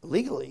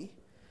legally,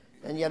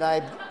 and yet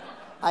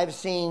I've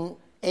seen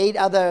 8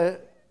 other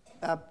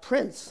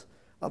prints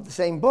of the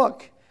same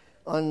book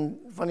on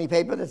funny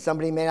paper that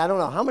somebody made. I don't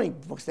know how many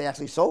books they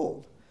actually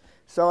sold.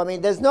 So I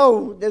mean, there's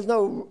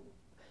no,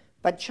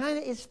 but China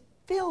is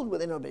filled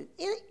with innovation.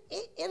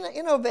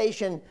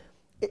 Innovation,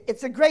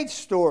 it's a great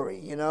story,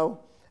 you know,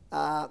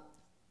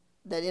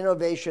 that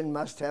innovation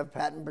must have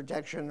patent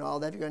protection and all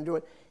that if you're going to do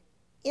it.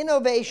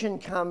 Innovation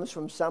comes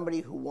from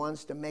somebody who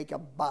wants to make a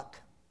buck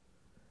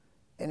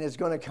and is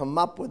going to come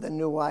up with a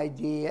new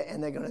idea,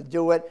 and they're going to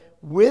do it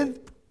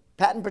with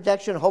patent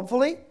protection,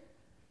 hopefully.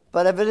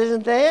 But if it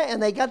isn't there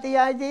and they got the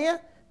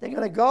idea, they're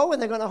going to go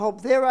and they're going to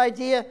hope their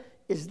idea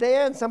is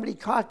there and somebody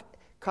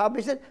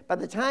copies it. By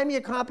the time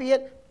you copy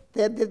it,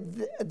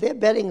 they're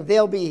betting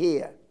they'll be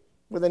here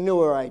with a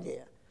newer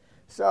idea.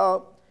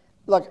 So,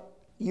 look,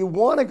 you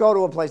want to go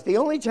to a place. The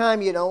only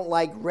time you don't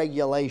like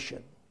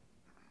regulation,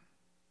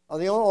 or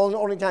the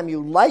only time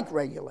you like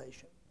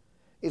regulation,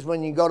 is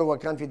when you go to a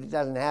country that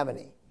doesn't have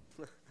any.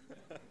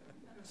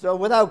 So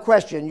without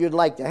question, you'd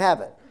like to have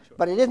it. Sure.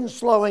 But it isn't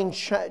slowing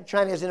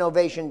China's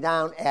innovation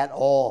down at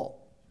all.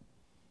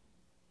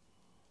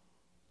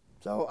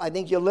 So I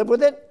think you'll live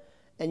with it,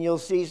 and you'll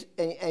see,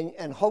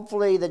 and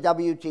hopefully the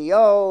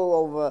WTO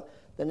over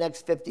the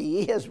next 50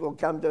 years will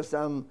come to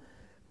some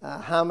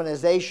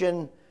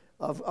harmonization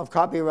of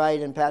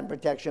copyright and patent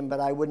protection, but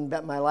I wouldn't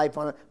bet my life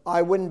on it.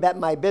 I wouldn't bet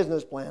my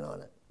business plan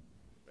on it.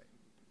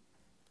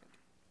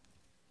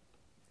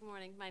 Good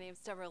morning. My name is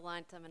Deborah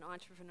Lunt. I'm an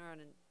entrepreneur in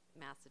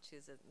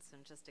Massachusetts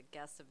and just a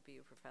guest of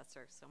BU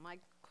professor. So my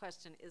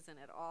question isn't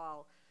at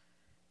all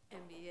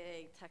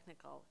MBA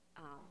technical.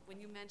 When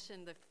you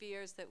mentioned the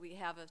fears that we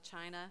have of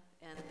China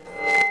and the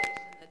innovation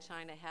that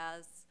China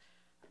has,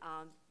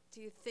 do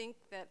you think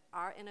that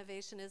our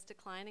innovation is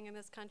declining in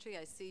this country?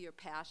 I see your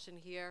passion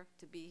here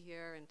to be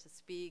here and to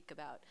speak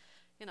about,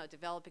 you know,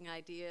 developing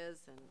ideas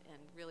and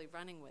really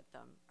running with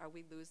them. Are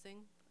we losing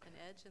an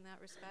edge in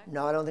that respect?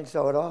 No, I don't think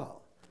so at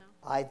all. No?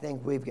 I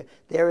think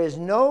there is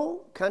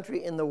no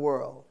country in the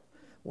world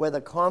where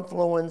the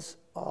confluence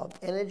of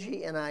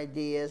energy and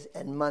ideas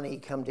and money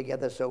come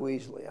together so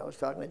easily. I was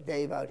talking to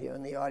Dave out here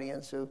in the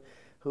audience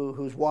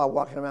who's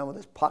walking around with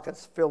his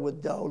pockets filled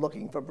with dough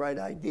looking for bright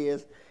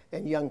ideas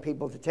and young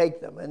people to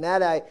take them. And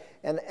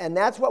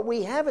that's what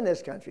we have in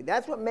this country.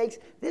 That's what makes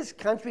this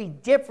country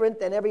different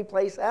than every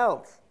place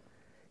else.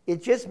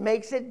 It just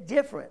makes it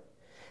different.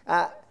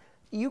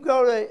 You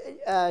go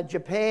to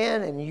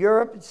Japan and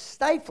Europe, it's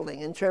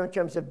stifling in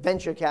terms of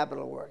venture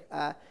capital work.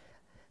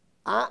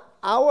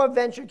 Our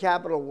venture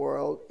capital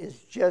world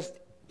is just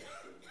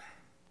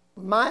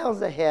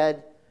miles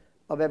ahead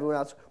of everyone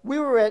else. We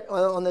were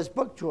on this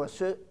book tour.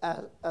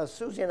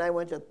 Susie and I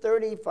went to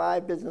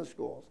 35 business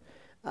schools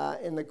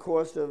in the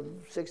course of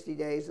 60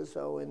 days or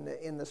so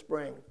in the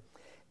spring.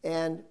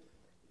 And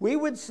we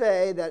would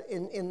say that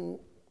in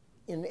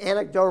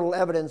anecdotal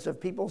evidence of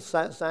people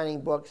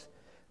signing books,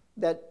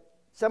 that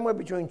somewhere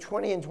between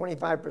 20 and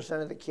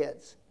 25% of the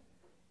kids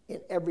in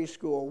every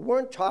school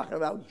weren't talking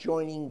about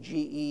joining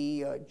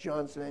GE or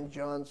Johnson &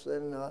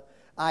 Johnson or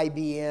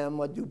IBM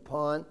or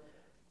DuPont.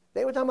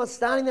 They were talking about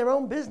starting their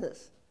own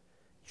business,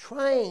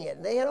 trying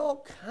it. They had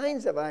all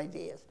kinds of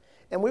ideas.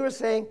 And we were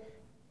saying,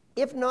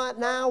 if not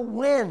now,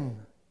 when?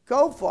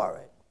 Go for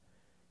it.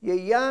 You're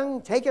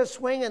young, take a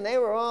swing, and they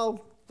were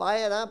all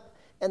fired up.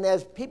 And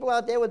there's people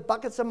out there with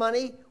buckets of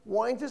money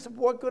wanting to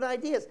support good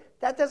ideas.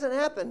 That doesn't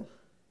happen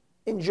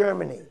in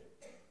Germany.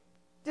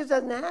 This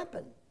doesn't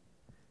happen.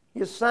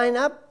 You sign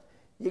up,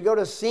 you go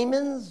to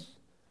Siemens,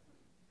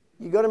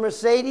 you go to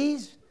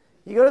Mercedes,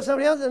 you go to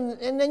somebody else,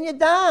 and then you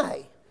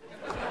die.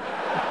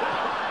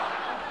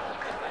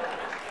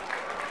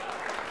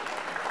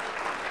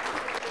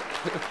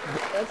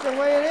 That's the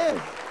way it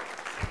is.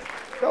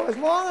 So as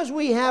long as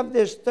we have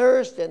this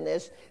thirst and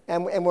this,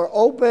 and we're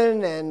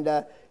open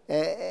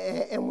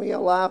and we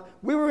allow.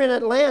 We were in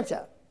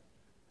Atlanta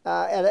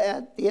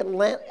at the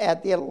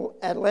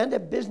Atlanta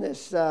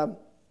Business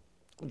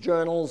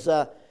Journal's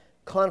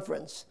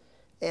conference,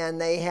 and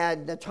they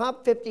had the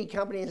top 50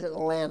 companies in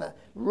Atlanta,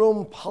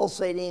 room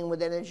pulsating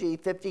with energy,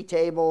 50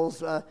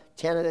 tables,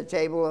 10 at a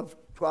table of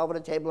 12 at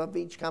a table of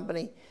each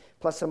company,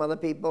 plus some other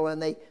people,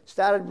 and they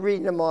started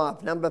reading them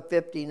off, number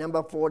 50,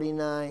 number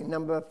 49,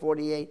 number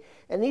 48.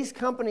 And these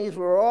companies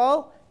were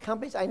all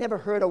companies, I never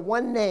heard of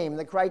one name.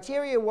 The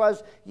criteria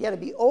was you had to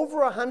be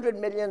over $100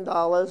 million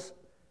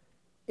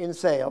in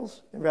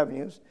sales, in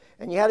revenues,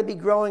 and you had to be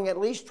growing at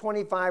least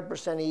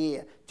 25% a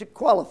year to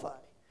qualify.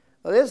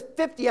 Well, there's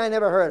 50 I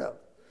never heard of.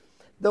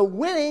 The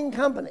winning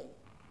company,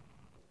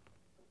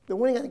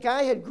 the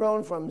guy had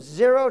grown from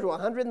 0 to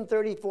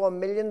 $134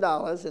 million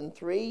in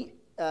 3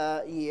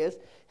 years,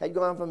 had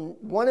gone from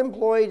 1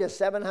 employee to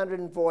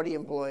 740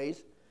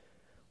 employees,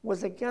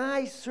 was a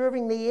guy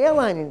serving the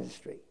airline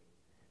industry,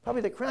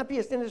 probably the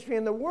crappiest industry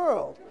in the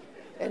world.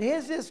 And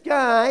here's this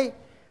guy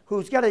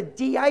who's got a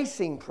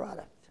de-icing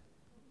product.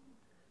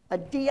 A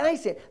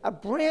de-icing, a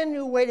brand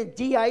new way to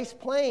de-ice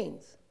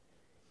planes,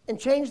 and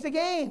change the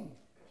game.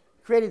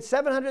 Created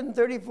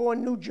 734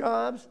 new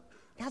jobs.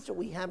 That's what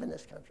we have in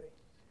this country.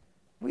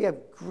 We have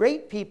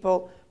great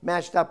people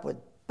matched up with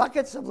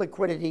buckets of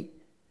liquidity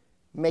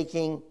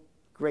making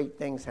great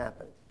things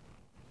happen.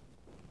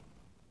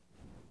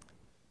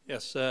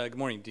 Yes, good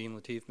morning, Dean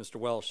Lateef, Mr.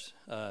 Welch.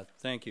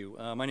 Thank you.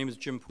 My name is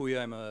Jim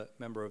Puya. I'm a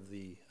member of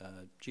the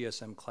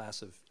GSM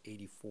class of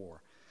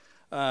 '84.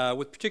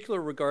 With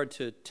particular regard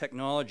to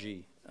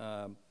technology,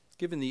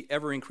 given the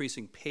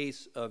ever-increasing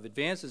pace of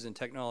advances in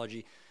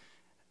technology,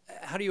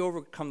 how do you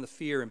overcome the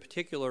fear, in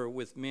particular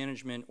with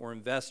management or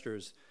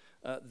investors,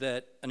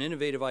 that an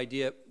innovative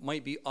idea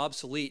might be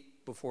obsolete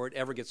before it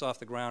ever gets off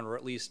the ground, or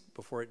at least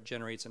before it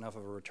generates enough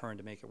of a return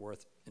to make it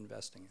worth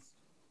investing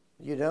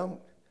in? You don't.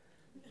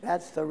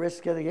 That's the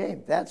risk of the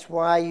game. That's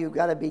why you've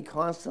got to be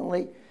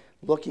constantly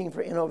looking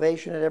for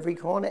innovation at every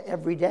corner,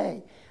 every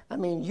day. I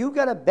mean, you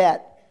got to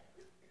bet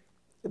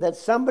that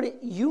somebody,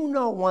 you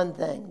know one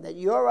thing, that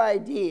your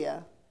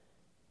idea,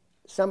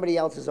 somebody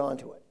else is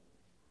onto it.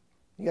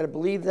 You got to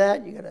believe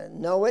that, you got to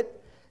know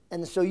it,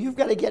 and so you've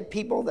got to get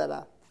people that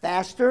are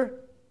faster.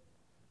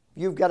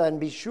 You've got to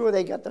be sure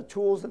they got the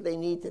tools that they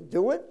need to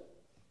do it,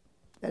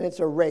 and it's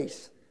a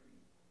race.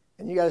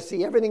 And you got to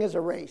see everything as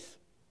a race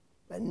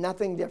and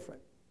nothing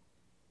different,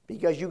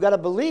 because you got to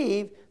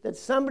believe that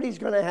somebody's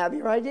going to have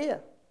your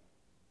idea.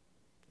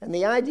 And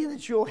the idea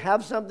that you'll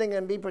have something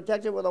and be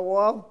protected with a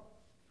wall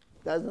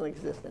doesn't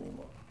exist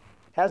anymore.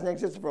 Hasn't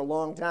existed for a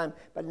long time,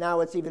 but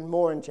now it's even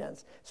more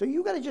intense. So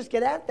you got to just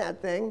get at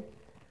that thing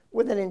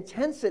with an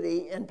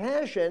intensity and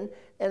passion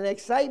and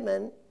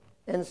excitement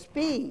and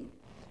speed.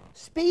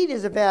 Speed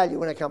is a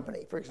value in a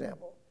company, for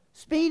example.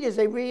 Speed is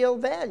a real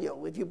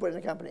value if you put in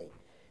a company.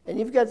 And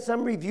you've got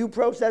some review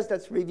process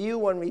that's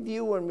review on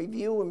review on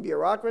review and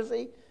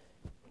bureaucracy,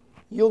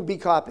 you'll be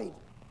copied.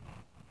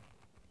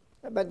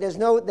 But there's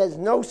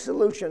no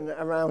solution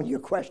around your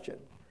question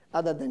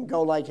other than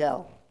go like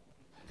hell.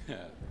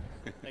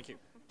 Thank you.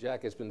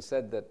 Jack, it's been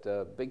said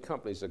that big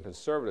companies are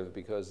conservative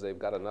because they've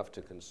got enough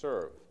to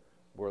conserve,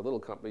 where little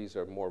companies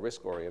are more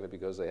risk-oriented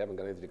because they haven't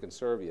got anything to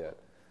conserve yet.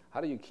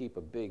 How do you keep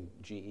a big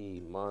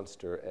GE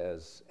monster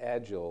as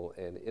agile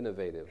and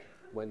innovative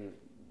when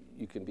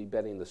you can be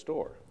betting the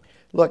store?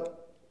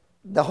 Look,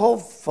 the whole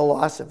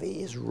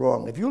philosophy is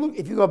wrong. If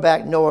you go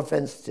back, no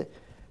offense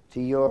to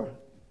your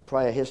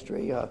prior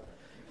history or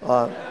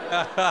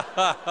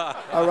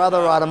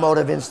other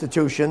automotive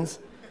institutions,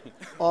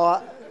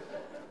 or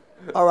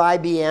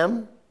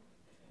IBM,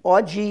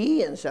 or GE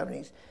in the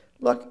 70s.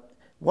 Look,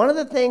 one of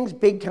the things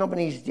big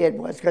companies did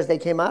was, because they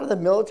came out of the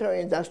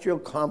military-industrial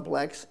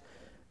complex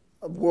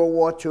of World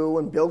War II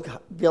and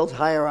built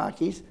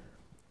hierarchies,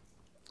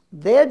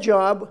 their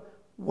job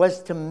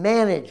was to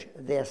manage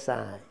their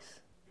size.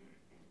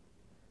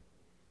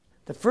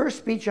 The first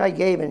speech I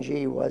gave in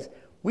GE was,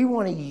 we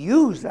want to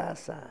use our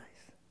size,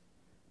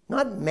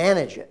 not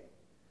manage it.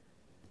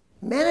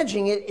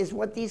 Managing it is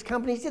what these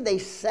companies did. They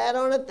sat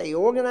on it, they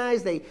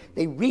organized,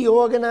 they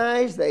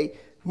reorganized, they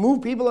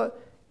moved people,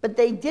 but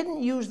they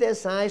didn't use their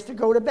size to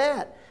go to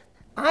bat.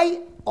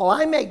 I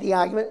make the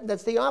argument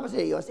that's the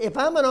opposite of yours. If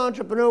I'm an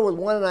entrepreneur with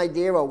one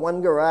idea or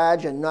one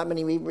garage and not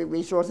many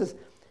resources,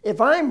 if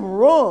I'm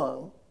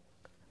wrong,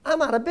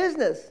 I'm out of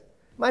business.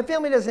 My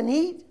family doesn't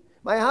eat,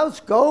 my house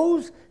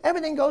goes,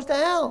 everything goes to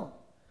hell.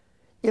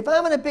 If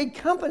I'm in a big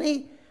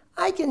company,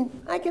 I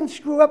can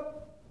screw up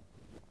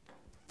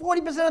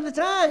 40% of the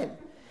time,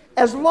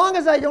 as long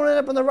as I don't end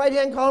up in the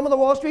right-hand column of the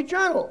Wall Street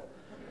Journal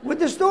with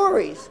the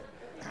stories.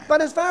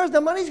 But as far as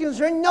the money's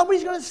concerned,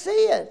 nobody's going to see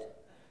it.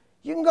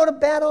 You can go to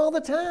bat all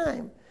the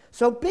time.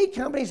 So big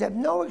companies have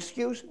no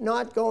excuse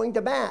not going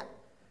to bat,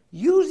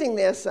 using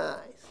their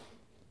size,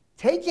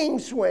 taking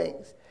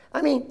swings.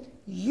 I mean,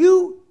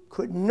 you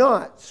could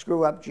not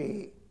screw up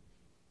GE.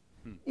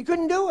 You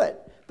couldn't do it.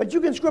 But you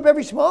can screw up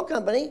every small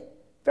company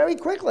very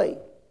quickly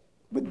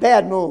with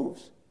bad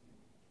moves.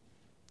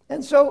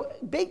 And so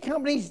big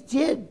companies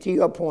did, to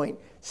your point,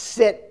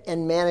 sit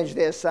and manage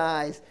their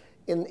size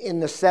in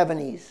the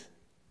 70s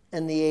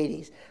and the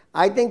 80s.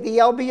 I think the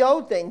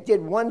LBO thing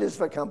did wonders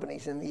for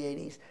companies in the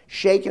 80s,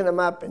 shaking them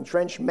up,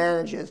 entrenched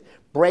managers,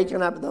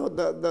 breaking up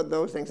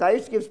those things. I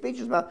used to give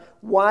speeches about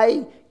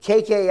why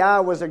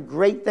KKR was a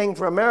great thing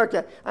for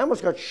America. I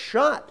almost got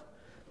shot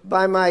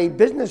by my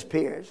business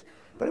peers.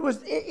 But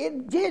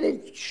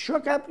it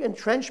shook up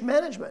entrenched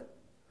management.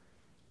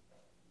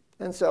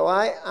 And so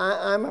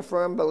I'm a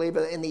firm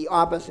believer in the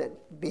opposite,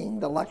 being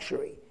the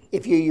luxury,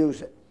 if you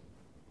use it.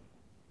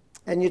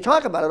 And you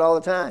talk about it all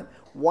the time.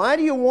 Why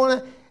do you want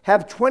to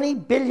have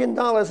 $20 billion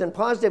in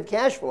positive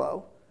cash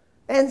flow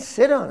and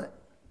sit on it?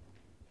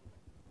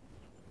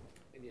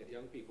 And yet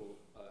young people,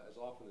 as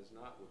often as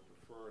not, would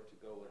prefer to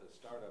go with a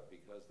startup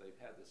because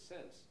they've had the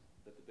sense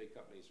that the big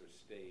companies are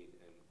staid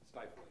and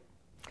stifling.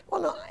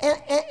 Well, no,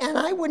 and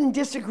I wouldn't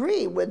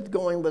disagree with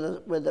going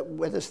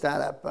with a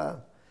startup.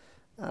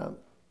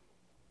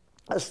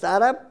 A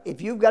startup,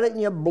 if you've got it in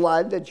your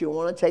blood that you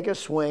want to take a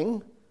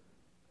swing,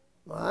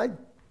 well,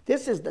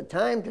 this is the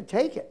time to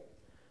take it.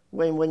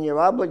 When your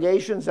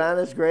obligations aren't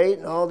as great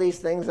and all these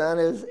things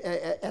aren't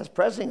as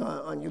pressing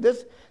on you.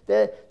 This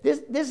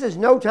is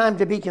no time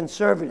to be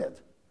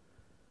conservative.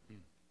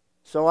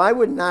 So I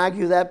wouldn't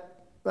argue that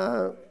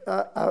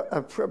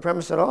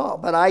premise at all.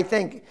 But I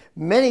think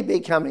many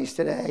big companies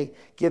today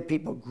give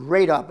people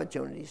great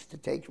opportunities to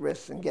take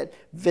risks and get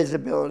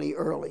visibility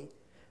early.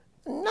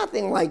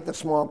 Nothing like the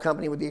small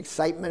company with the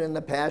excitement and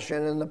the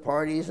passion and the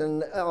parties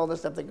and all the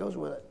stuff that goes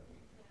with it.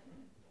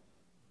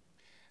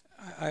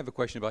 I have a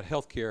question about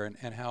healthcare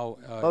and how.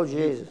 Oh,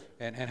 Jesus.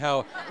 And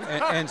how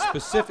and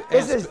specific.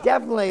 This is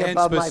definitely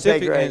above my pay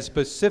grade. And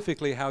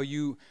specifically how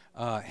you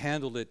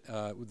handled it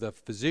with the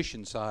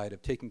physician side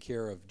of taking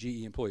care of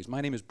GE employees. My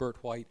name is Bert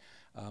White.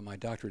 My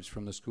doctorate's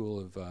from the School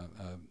of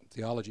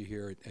Theology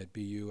here at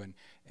BU,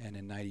 and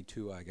in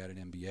 '92 I got an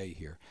MBA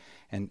here.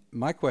 And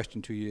my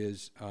question to you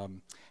is,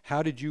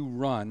 how did you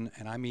run,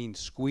 and I mean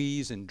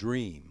squeeze and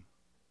dream,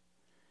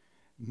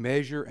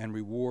 measure and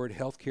reward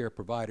healthcare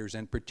providers,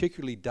 and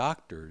particularly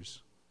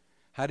doctors?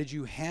 How did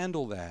you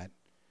handle that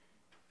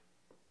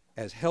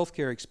as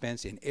healthcare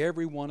expense in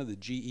every one of the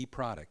GE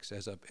products,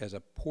 as a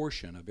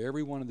portion of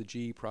every one of the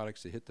GE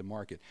products that hit the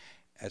market?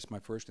 That's my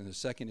first. And the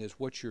second is,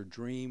 what's your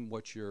dream,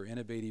 what's your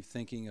innovative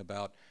thinking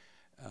about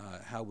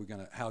how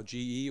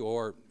GE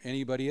or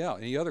anybody else,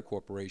 any other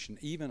corporation,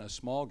 even a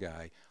small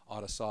guy,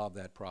 ought to solve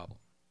that problem?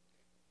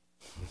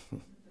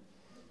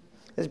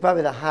 It's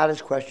probably the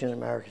hardest question in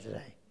America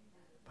today.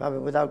 Probably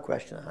without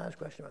question, the hardest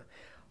question.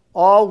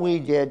 All we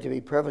did, to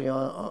be perfectly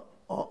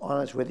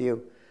honest with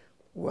you,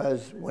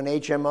 was when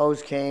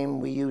HMOs came,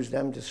 we used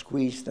them to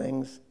squeeze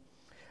things.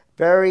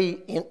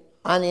 Very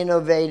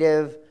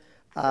uninnovative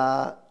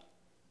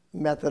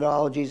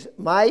methodologies.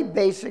 My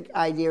basic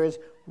idea is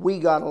we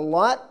got a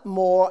lot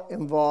more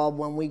involved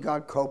when we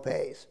got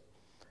copays.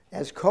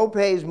 As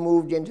copays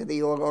moved into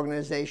the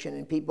organization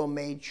and people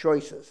made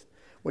choices,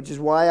 which is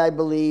why I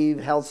believe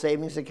health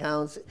savings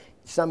accounts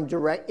is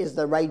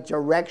the right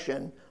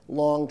direction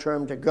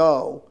long-term to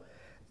go,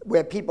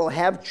 where people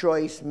have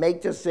choice,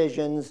 make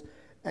decisions,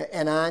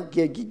 and aren't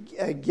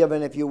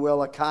given, if you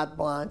will, a carte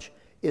blanche,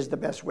 is the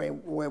best way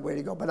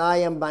to go. But I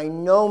am by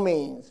no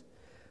means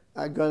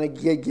going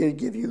to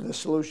give you the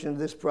solution to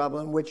this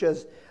problem, which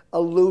has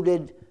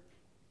eluded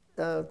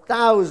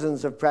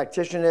thousands of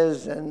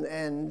practitioners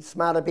and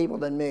smarter people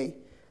than me,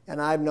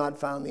 and I've not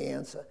found the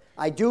answer.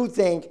 I do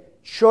think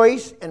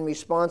choice and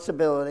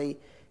responsibility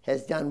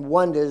has done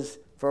wonders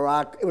for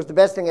it was the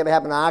best thing that ever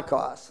happened to our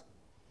costs.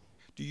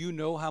 Do you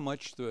know how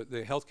much the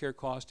healthcare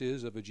cost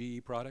is of a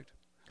GE product?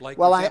 Like,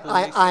 well, for example,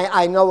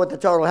 I know what the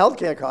total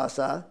healthcare costs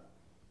are.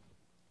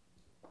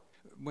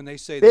 When they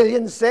say $1.6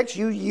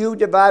 billion, you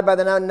divide by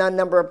the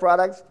number of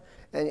products,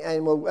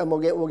 and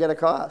we'll get a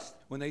cost.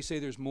 When they say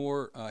there's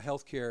more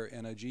healthcare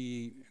in a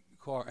GE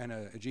car and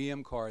a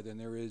GM car than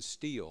there is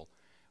steel,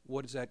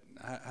 what is that?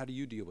 How do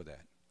you deal with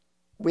that?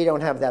 We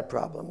don't have that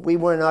problem. We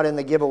were not in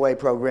the giveaway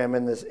program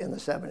in the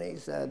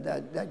 70s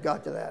that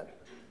got to that.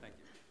 Thank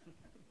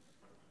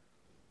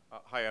you.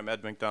 Hi, I'm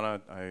Ed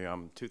McDonough. I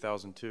am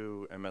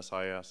 2002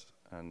 MSIS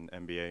and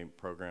MBA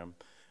program.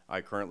 I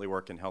currently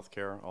work in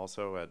healthcare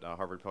also at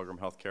Harvard Pilgrim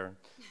Healthcare.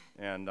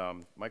 And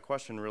my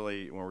question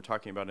really, when we're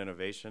talking about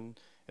innovation,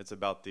 it's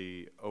about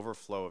the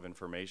overflow of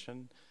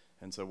information.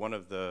 And so one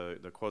of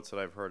the quotes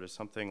that I've heard is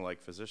something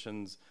like,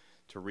 physicians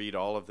to read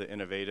all of the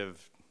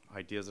innovative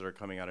ideas that are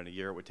coming out in a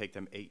year, it would take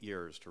them 8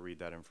 years to read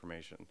that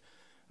information.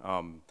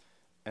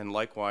 And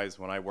likewise,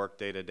 when I work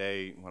day to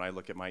day, when I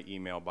look at my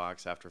email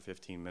box after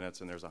 15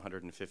 minutes and there's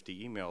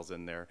 150 emails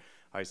in there,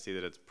 I see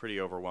that it's pretty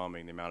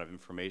overwhelming, the amount of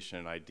information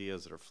and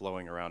ideas that are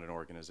flowing around an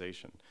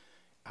organization.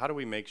 How do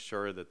we make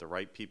sure that the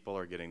right people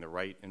are getting the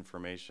right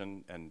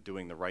information and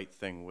doing the right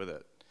thing with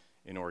it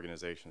in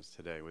organizations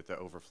today with the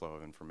overflow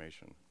of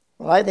information?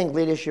 Well, I think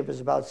leadership is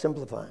about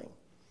simplifying.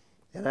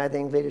 And I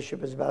think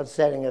leadership is about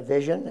setting a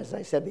vision, as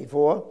I said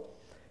before,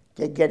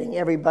 getting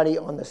everybody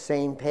on the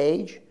same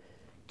page,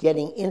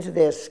 getting into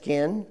their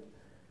skin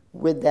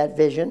with that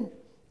vision,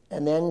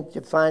 and then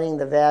defining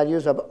the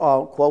values of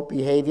all, quote,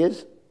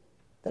 behaviors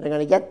that are going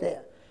to get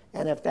there.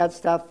 And if that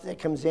stuff that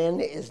comes in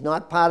is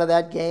not part of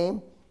that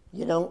game,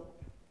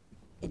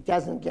 it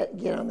doesn't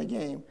get on the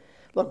game.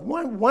 Look,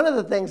 one of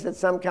the things that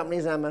some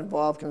companies, I'm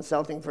involved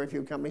consulting for a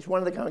few companies,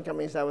 one of the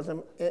companies I was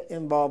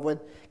involved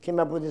with came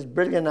up with this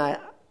brilliant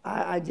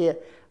idea.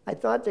 I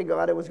thought to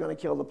God it was going to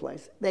kill the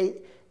place.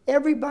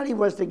 Everybody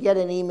was to get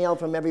an email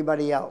from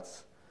everybody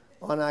else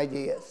on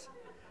ideas.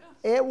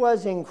 It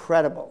was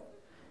incredible.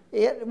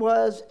 It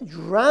was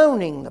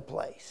drowning the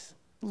place,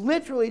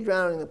 literally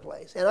drowning the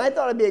place. And I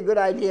thought it'd be a good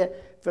idea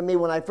for me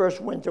when I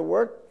first went to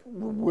work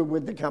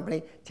with the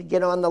company to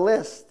get on the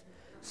list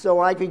so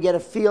I could get a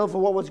feel for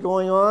what was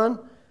going on.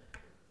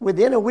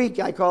 Within a week,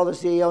 I called the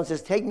CEO and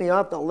says, take me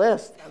off the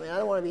list. I mean, I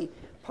don't want to be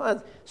part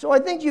of it. So I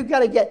think you've got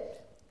to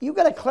get you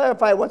got to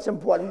clarify what's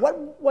important.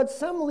 What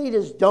some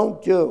leaders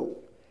don't do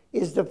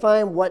is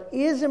define what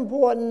is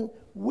important,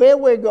 where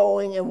we're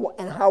going,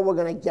 and how we're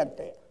going to get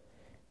there.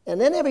 And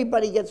then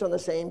everybody gets on the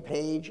same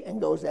page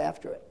and goes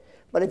after it.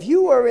 But if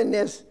you are in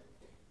this,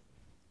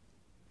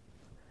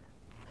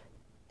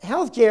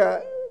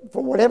 healthcare,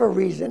 for whatever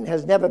reason,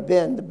 has never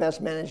been the best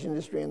managed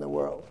industry in the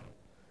world.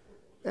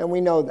 And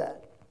we know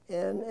that.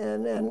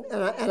 And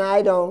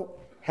I don't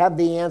have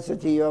the answer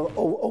to your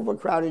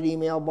overcrowded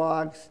email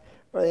box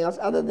or anything else,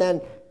 other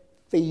than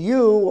for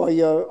you or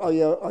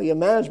your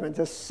management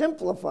to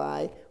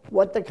simplify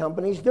what the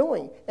company's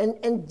doing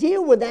and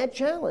deal with that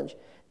challenge.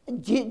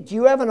 Do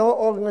you have an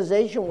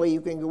organization where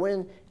you can go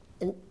in?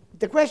 And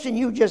the question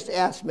you just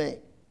asked me,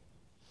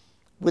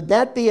 would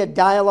that be a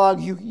dialogue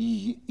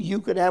you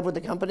could have with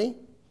the company?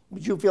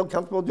 Would you feel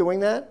comfortable doing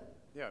that?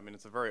 Yeah, I mean,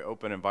 it's a very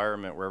open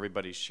environment where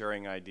everybody's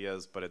sharing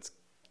ideas, but it's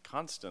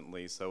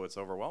constantly, so it's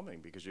overwhelming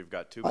because you've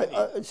got too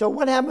many. So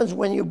what happens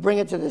when you bring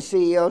it to the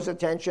CEO's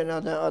attention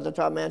or the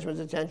top management's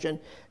attention,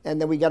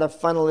 and then we got to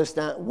funnel this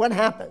down? What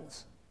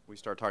happens? We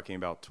start talking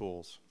about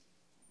tools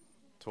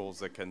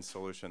that can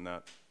solution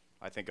that.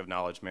 I think of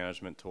knowledge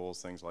management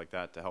tools, things like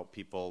that, to help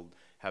people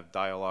have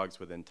dialogues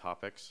within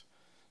topics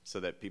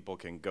so that people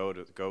can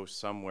go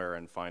somewhere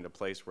and find a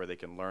place where they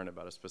can learn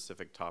about a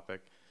specific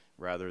topic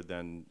rather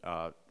than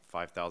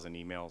 5,000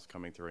 emails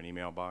coming through an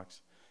email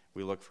box.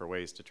 We look for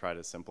ways to try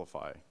to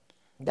simplify.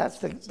 That's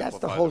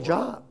the whole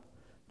job.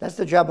 That's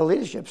the job of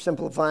leadership,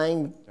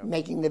 simplifying,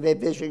 making the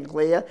vision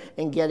clear,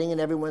 and getting in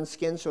everyone's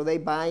skin so they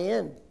buy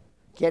in.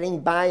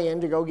 Getting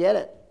buy-in to go get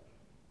it.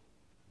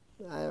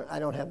 I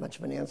don't have much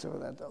of an answer for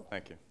that, though.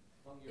 Thank you.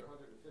 Among your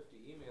 150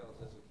 emails,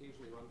 there's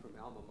occasionally one from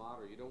Alma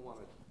Mater. You don't want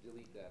to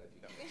delete that if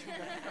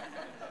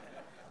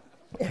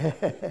you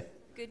can.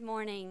 Good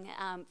morning.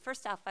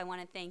 First off, I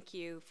want to thank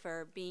you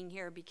for being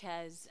here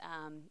because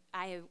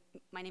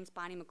my name's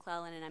Bonnie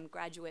McClellan, and I'm a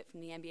graduate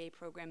from the MBA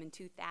program in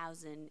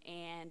 2000,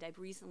 and I've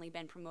recently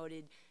been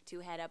promoted to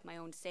head up my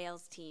own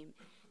sales team.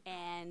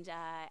 And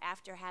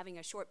after having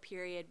a short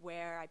period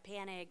where I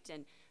panicked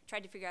and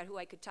tried to figure out who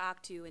I could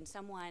talk to, and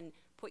someone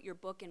put your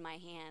book in my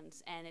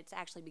hands, and it's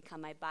actually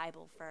become my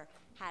Bible for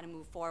how to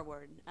move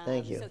forward.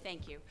 Thank you. So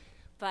thank you.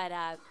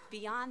 But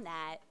beyond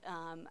that,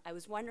 I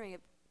was wondering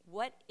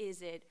what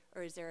is it,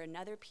 or is there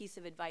another piece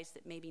of advice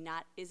that maybe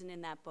isn't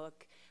in that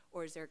book,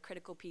 or is there a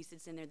critical piece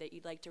that's in there that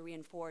you'd like to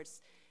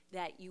reinforce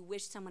that you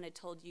wish someone had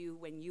told you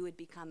when you had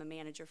become a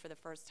manager for the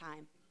first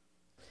time?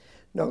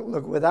 No,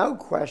 look, without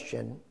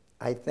question,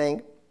 I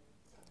think,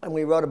 and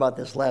we wrote about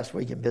this last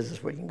week in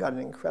Business Week and got an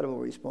incredible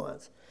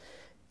response.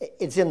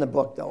 It's in the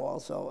book, though,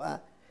 also.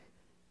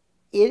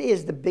 It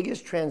is the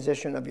biggest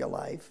transition of your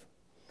life.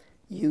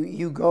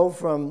 You go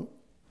from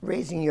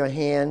raising your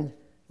hand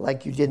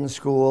like you did in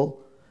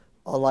school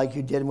or like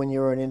you did when you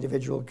were an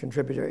individual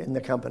contributor in the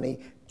company,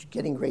 to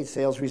getting great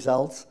sales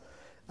results,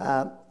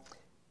 to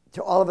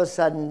all of a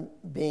sudden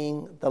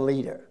being the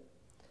leader.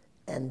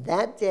 And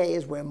that day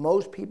is where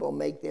most people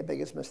make their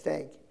biggest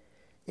mistake.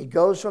 It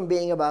goes from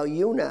being about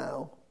you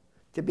now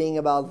to being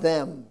about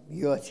them,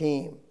 your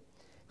team,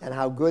 and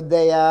how good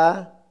they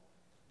are,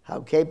 how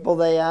capable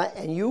they are,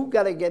 and you've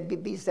got to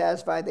be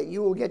satisfied that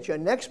you will get your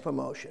next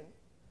promotion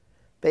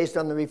based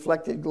on the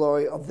reflected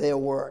glory of their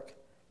work.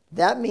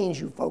 That means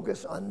you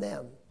focus on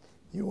them.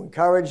 You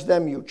encourage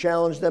them, you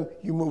challenge them,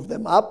 you move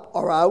them up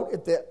or out,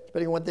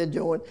 depending on what they're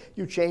doing.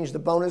 You change the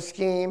bonus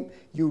scheme,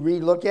 you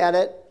re-look at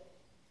it.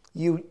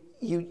 You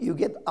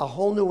get a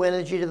whole new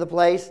energy to the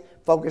place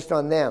focused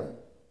on them.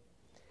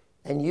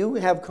 And you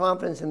have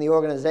confidence in the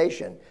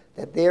organization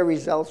that their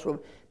results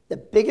will... The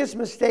biggest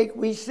mistake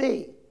we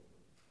see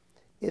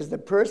is the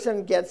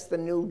person gets the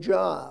new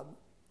job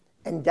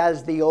and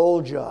does the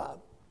old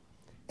job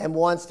and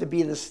wants to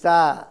be the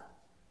star.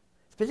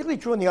 It's particularly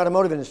true in the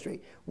automotive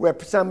industry, where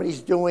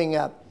somebody's doing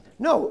in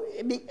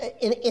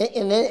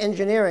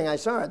engineering, I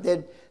saw it.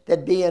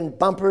 There'd be in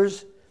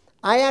bumpers.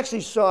 I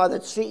actually saw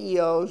that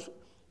CEOs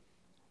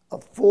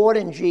of Ford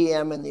and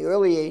GM in the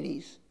early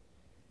 80s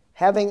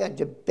having a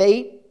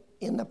debate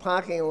in the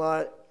parking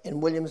lot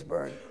in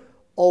Williamsburg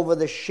over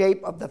the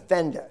shape of the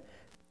fender.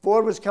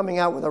 Ford was coming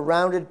out with a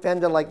rounded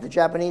fender like the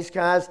Japanese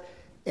cars,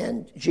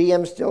 and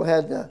GM still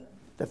had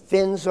the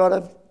fin sort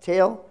of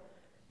tail.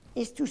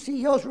 These two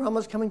CEOs were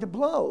almost coming to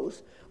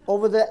blows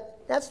over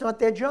that's not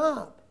their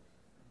job.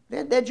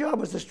 Their job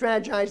was to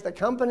strategize the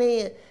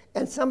company,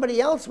 and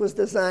somebody else was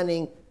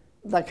designing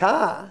the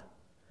car.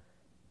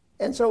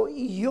 And so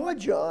your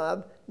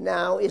job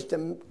now is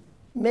to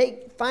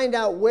find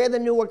out where the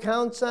new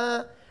accounts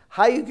are,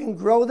 how you can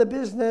grow the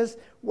business,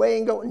 where you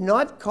can go,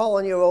 not call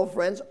on your old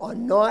friends or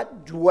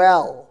not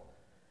dwell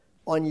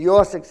on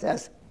your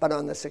success, but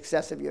on the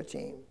success of your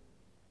team.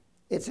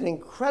 It's an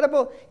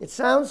incredible, it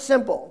sounds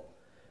simple,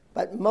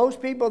 but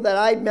most people that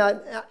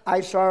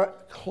I saw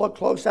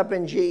close up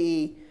in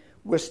GE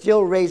were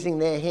still raising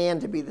their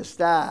hand to be the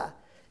star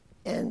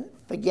and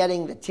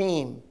forgetting the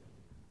team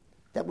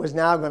that was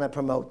now going to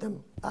promote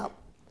them up.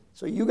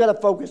 So you got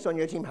to focus on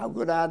your team. How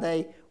good are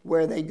they?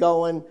 Where are they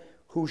going?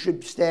 Who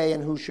should stay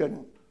and who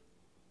shouldn't?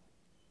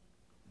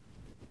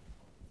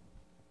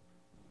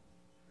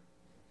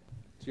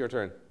 It's your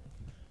turn.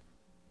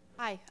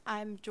 Hi,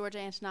 I'm Georgia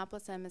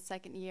Antonopoulos. I'm a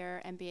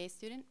second-year MBA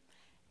student.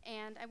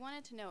 And I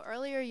wanted to know,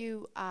 earlier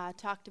you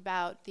talked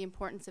about the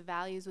importance of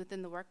values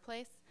within the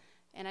workplace.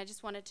 And I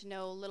just wanted to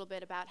know a little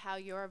bit about how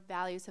your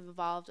values have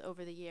evolved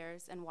over the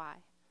years and why.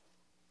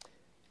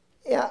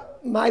 Yeah,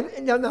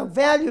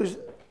 values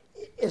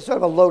is sort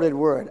of a loaded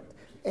word.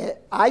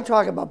 I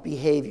talk about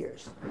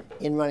behaviors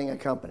in running a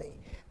company.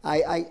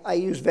 I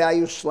use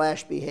values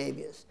 /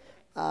 behaviors.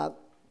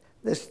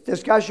 This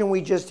discussion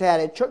we just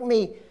had, it took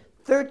me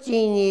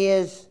 13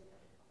 years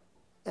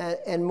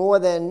and more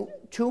than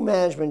 2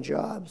 management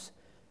jobs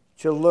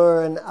to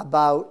learn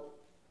about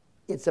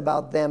it's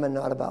about them and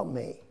not about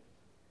me.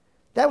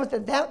 That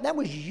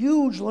was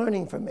huge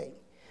learning for me.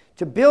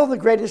 To build the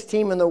greatest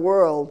team in the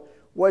world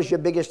was your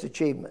biggest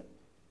achievement.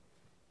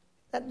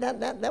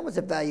 That was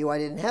a value I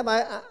didn't have.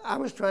 I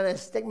was trying to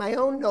stick my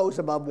own nose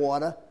above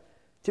water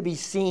to be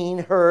seen,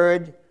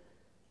 heard,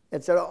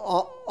 etc.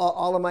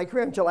 all of my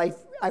career until I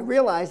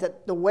realized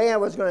that the way I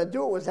was going to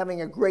do it was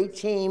having a great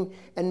team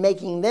and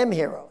making them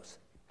heroes.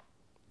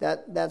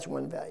 That's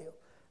one value.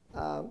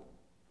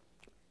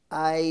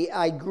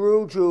 I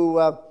grew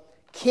to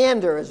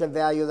candor as a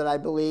value that I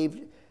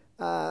believed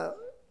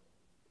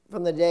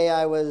from the day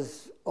I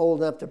was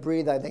old enough to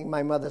breathe. I think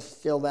my mother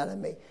instilled that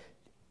in me.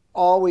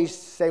 Always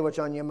say what's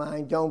on your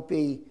mind. Don't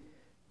be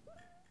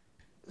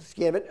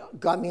scared of it.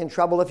 Got me in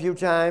trouble a few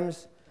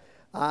times.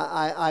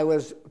 I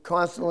was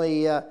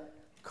constantly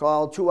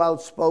called too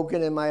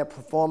outspoken in my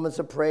performance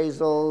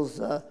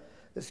appraisals.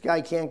 This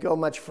guy can't go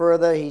much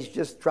further. He's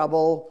just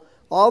trouble.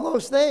 All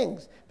those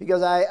things.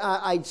 Because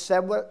I said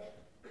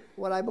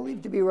what I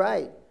believe to be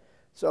right.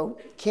 So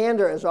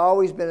candor has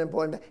always been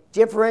important.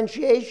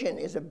 Differentiation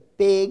is a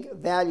big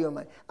value of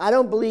mine. I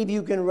don't believe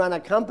you can run a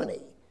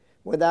company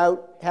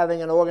without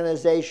having an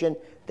organization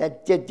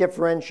that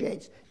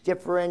differentiates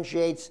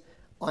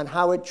on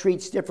how it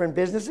treats different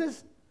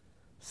businesses,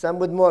 some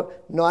with more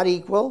not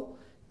equal,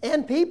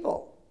 and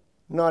people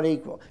not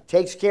equal.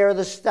 Takes care of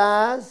the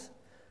stars,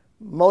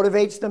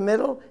 motivates the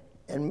middle,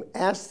 and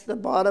asks the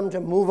bottom to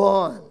move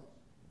on.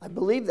 I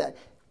believe that.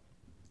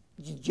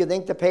 Do you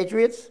think the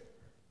Patriots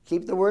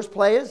keep the worst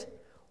players?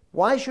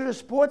 Why should a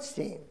sports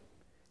team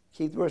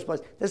keep the worst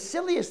players? The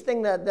silliest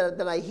thing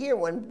that I hear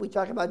when we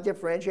talk about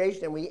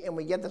differentiation, and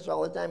we get this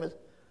all the time, is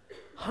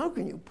how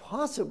can you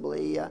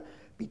possibly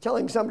be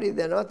telling somebody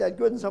they're not that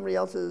good and somebody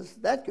else is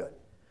that good?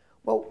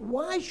 Well,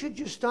 why should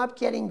you stop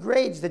getting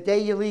grades the day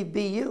you leave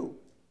BU?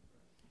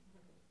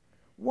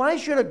 Why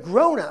should a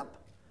grown-up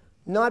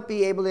not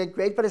be able to get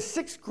grades, but a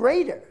 6th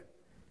grader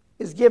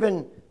is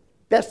given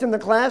best in the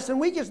class and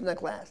weakest in the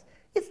class?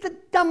 It's the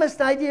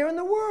dumbest idea in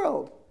the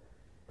world.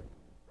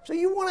 So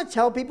you want to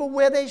tell people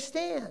where they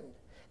stand.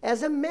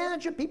 As a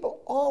manager,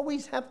 people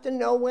always have to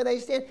know where they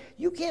stand.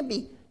 You can't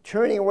be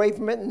turning away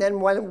from it and then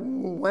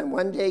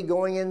one day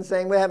going in and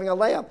saying we're having a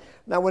layoff.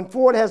 Now, when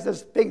Ford has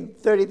this big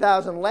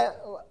 30,000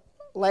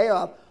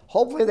 layoff,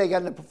 hopefully they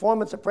got in a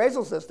performance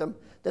appraisal system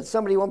that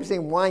somebody won't be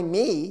saying, why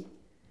me?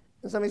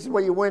 And somebody says,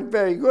 well, you weren't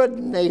very good,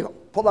 and they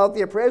pull out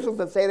the appraisals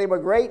that say they were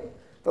great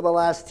for the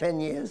last 10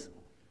 years.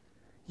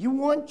 You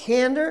want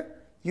candor,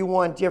 you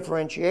want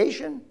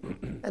differentiation,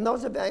 and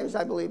those are values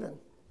I believe in.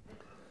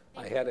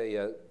 I had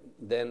a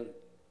then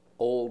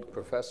old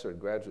professor at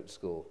graduate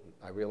school.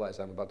 I realize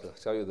I'm about to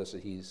tell you this,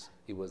 that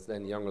he was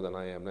then younger than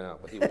I am now,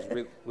 but he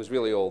was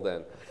really old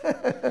then.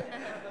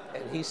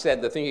 And he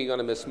said the thing you're going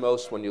to miss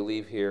most when you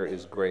leave here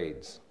is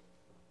grades.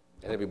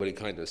 And everybody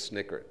kind of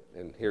snickered.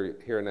 And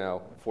here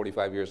now,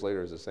 45 years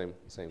later, is the same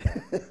thing.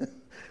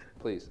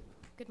 Please.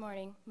 Good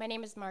morning. My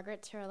name is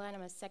Margaret Turla, and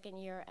I'm a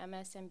second-year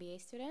MS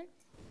MBA student.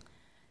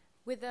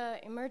 With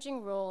the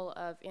emerging role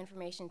of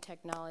information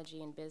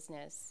technology in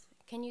business,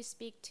 can you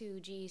speak to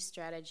GE's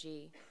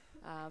strategy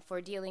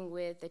for dealing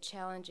with the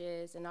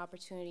challenges and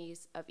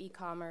opportunities of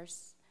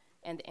e-commerce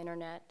and the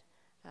internet?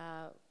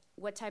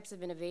 What types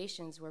of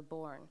innovations were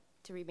born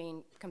to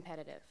remain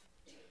competitive?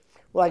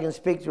 Well, I can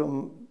speak to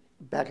them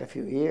back a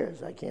few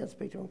years. I can't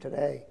speak to them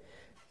today.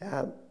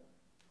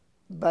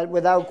 But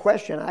without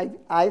question,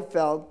 I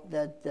felt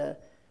that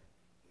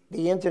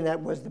the internet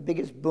was the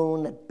biggest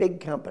boon that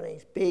big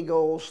companies, big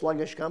old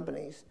sluggish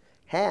companies,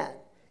 had.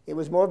 It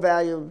was more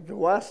valuable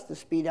to us to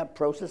speed up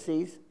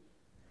processes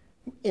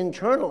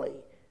internally.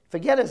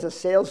 Forget as a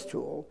sales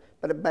tool,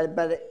 but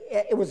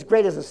it was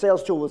great as a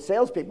sales tool with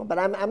salespeople, but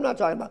I'm not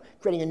talking about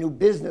creating a new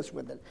business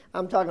with it.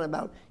 I'm talking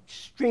about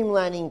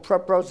streamlining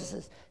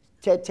processes,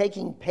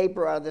 taking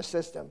paper out of the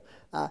system.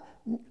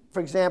 For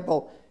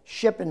example,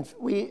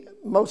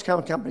 most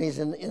companies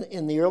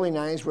in the early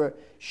 90s were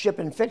ship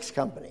and fix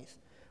companies.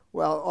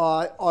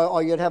 Well,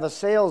 or you'd have a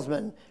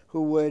salesman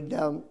who would,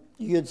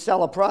 you'd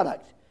sell a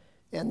product,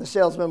 and the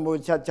salesman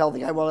would tell the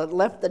guy, well, it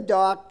left the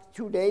dock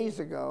 2 days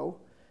ago.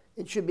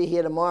 It should be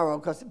here tomorrow,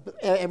 because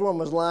everyone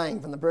was lying,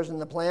 from the person in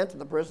the plant to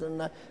the person in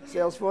the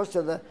sales force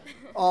to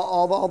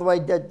all the way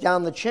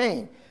down the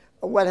chain.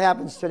 What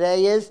happens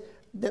today is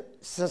that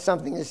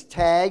something is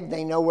tagged,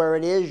 they know where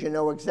it is, you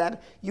know exactly.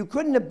 You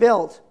couldn't have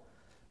built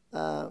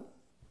 3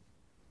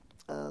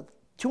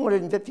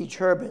 250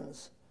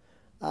 turbines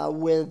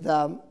with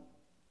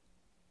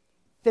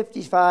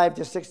 55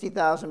 to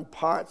 60,000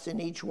 parts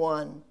in each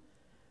one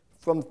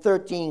from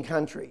 13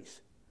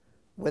 countries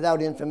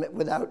without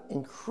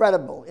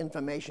incredible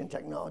information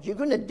technology. You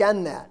couldn't have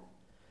done that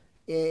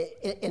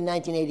in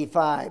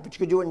 1985, but you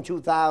could do it in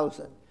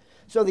 2000.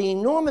 So the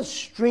enormous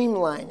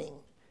streamlining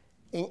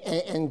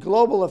and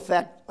global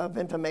effect of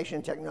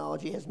information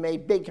technology has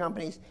made big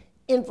companies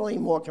infinitely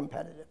more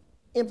competitive.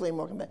 Infinitely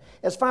more competitive.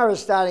 As far as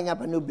starting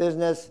up a new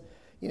business,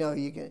 you know,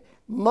 you can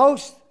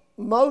most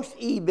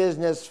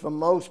e-business for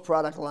most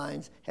product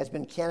lines has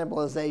been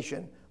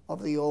cannibalization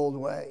of the old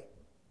way.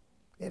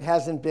 It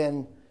hasn't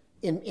been,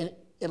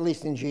 at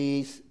least in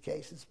GE's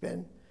case, it's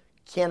been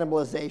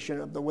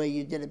cannibalization of the way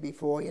you did it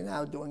before. You're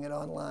now doing it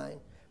online,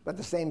 but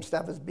the same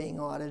stuff is being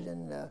audited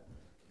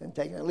and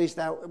taken. At least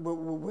that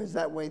was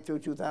that way through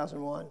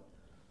 2001.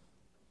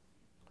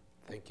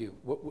 Thank you.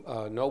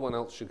 No one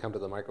else should come to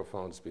the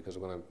microphones because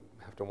we're going to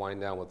have to wind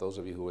down with those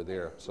of you who were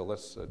there. So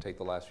let's take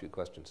the last few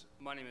questions.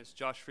 My name is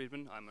Josh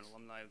Friedman. I'm an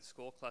alumni of the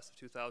school, class of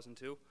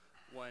 2002.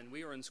 When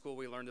we were in school,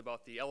 we learned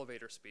about the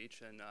elevator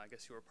speech, and I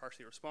guess you were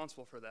partially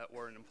responsible for that,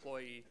 where an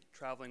employee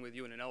traveling with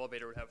you in an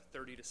elevator would have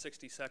 30 to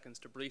 60 seconds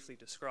to briefly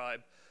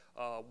describe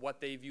what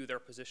they view their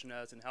position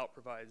as and how it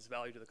provides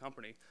value to the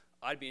company.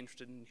 I'd be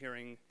interested in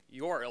hearing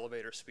your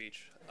elevator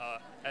speech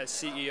as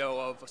CEO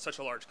of such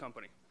a large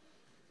company.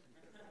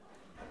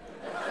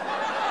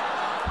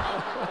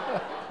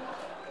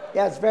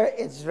 Yeah, it's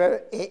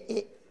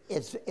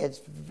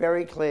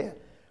very clear.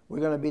 We're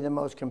going to be the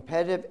most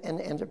competitive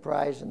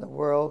enterprise in the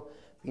world,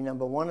 be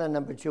number one and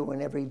number two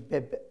in every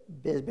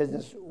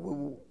business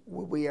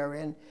we are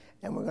in,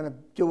 and we're going to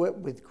do it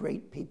with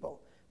great people,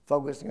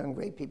 focusing on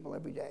great people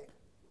every day.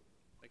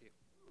 Thank you.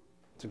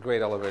 It's a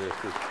great elevator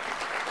speech.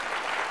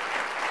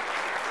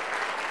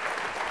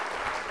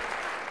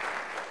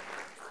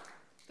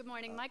 Good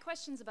morning. My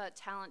question's about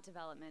talent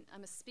development.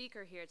 I'm a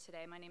speaker here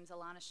today. My name's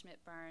Alana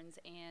Schmidt-Burns,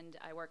 and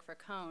I work for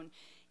Cone.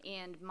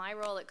 And my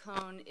role at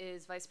Cone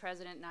is vice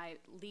president, and I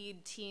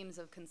lead teams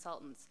of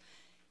consultants.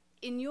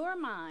 In your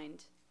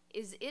mind,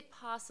 is it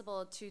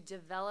possible to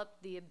develop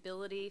the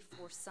ability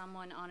for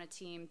someone on a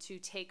team to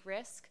take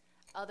risk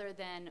other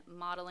than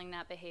modeling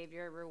that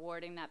behavior,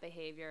 rewarding that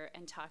behavior,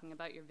 and talking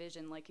about your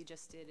vision like you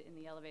just did in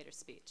the elevator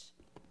speech?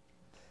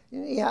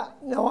 Yeah,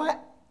 no,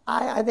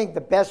 I think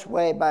the best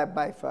way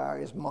by far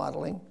is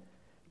modeling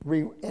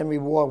and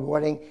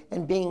rewarding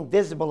and being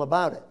visible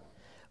about it.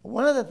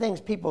 One of the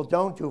things people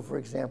don't do, for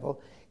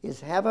example,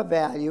 is have a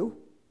value,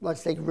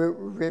 let's take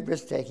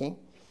risk-taking,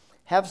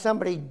 have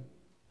somebody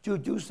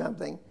do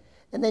something,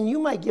 and then you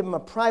might give them a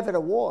private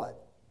award.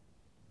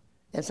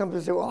 And some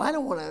people say, well, I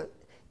don't want to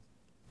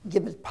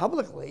give it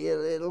publicly.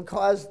 It'll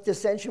cause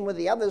dissension with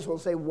the others who will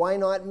say, why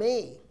not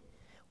me?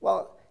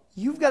 Well,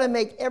 you've got to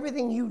make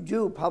everything you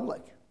do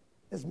public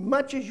as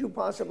much as you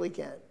possibly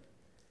can,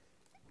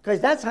 because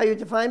that's how you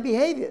define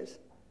behaviors.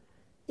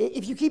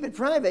 If you keep it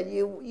private,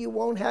 you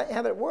won't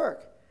have it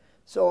work.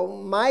 So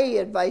my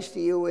advice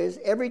to you is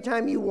every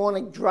time you want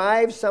to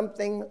drive some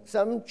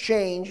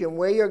change in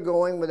where you're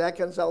going with that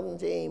consultant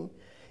team,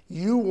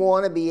 you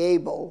want to be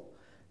able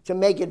to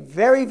make it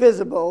very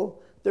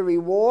visible, the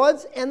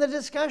rewards and the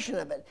discussion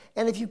of it.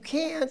 And if you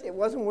can't, it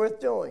wasn't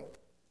worth doing.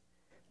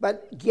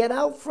 But get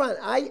out front.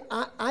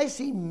 I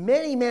see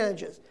many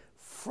managers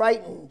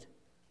frightened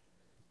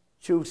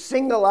to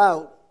single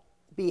out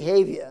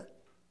behavior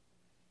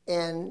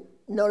and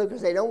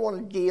because they don't want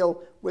to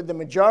deal with the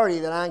majority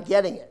that aren't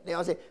getting it. They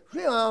all say,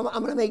 I'm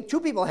going to make 2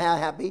 people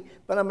happy,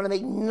 but I'm going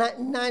to make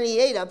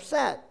 98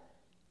 upset.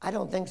 I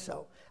don't think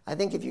so. I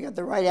think if you got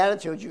the right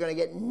attitude, you're going to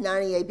get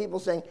 98 people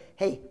saying,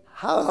 hey,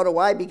 how do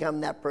I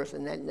become that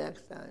person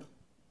next time?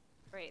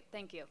 Great,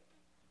 thank you.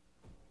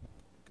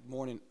 Good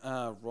morning.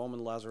 Roman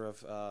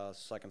Lazarev,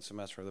 second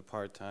semester of the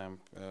part-time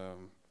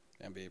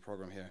MBA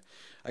program here.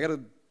 I got a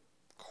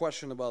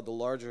question about the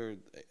larger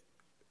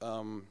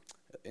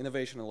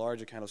innovation in a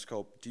larger kind of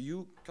scope.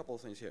 Couple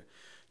of things here.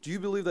 Do you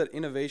believe that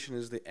innovation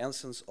is the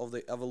essence of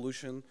the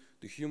evolution,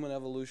 the human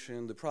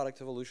evolution, the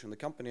product evolution, the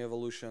company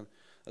evolution?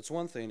 That's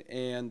one thing.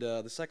 And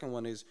the second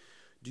one is,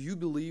 do you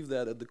believe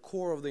that at the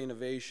core of the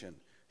innovation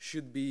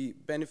should be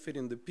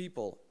benefiting the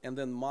people, and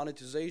then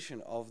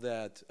monetization of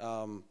that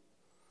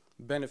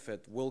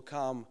benefit will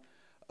come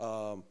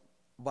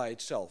by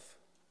itself?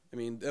 I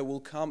mean, it will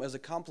come as a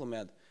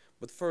complement,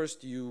 but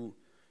first you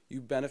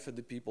benefit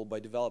the people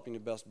by developing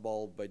your best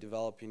bulb, by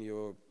developing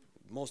your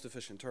most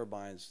efficient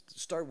turbines.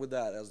 Start with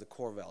that as the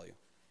core value.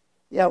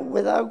 Yeah,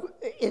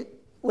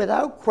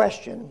 without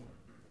question,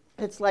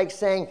 it's like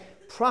saying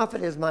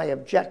profit is my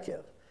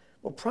objective.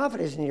 Well, profit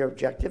isn't your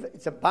objective.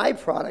 It's a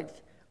byproduct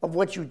of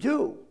what you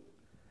do.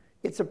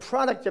 It's a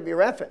product of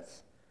your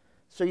efforts.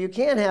 So you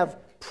can't have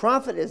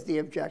profit as the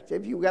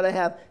objective. You've got to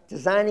have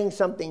designing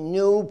something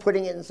new,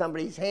 putting it in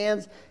somebody's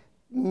hands,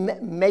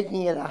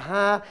 making it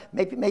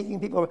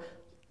making people.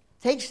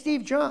 Take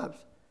Steve Jobs.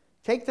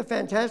 Take the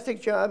fantastic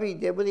job he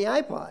did with the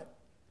iPod.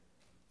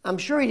 I'm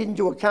sure he didn't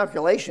do a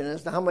calculation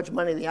as to how much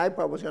money the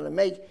iPod was going to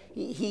make.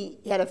 He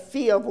had a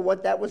feel for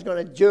what that was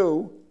going to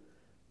do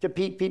to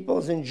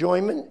people's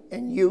enjoyment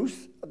and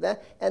use of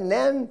that. And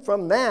then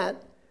from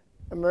that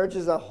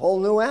emerges a whole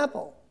new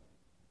Apple.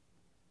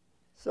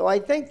 So I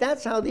think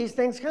that's how these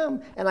things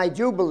come. And I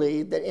do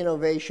believe that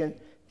innovation,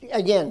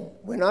 again,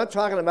 we're not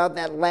talking about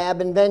that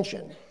lab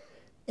invention.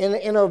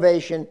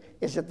 Innovation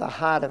is at the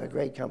heart of a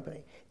great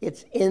company.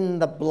 It's in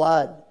the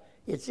blood.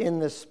 It's in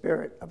the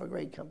spirit of a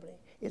great company.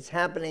 It's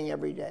happening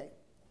every day.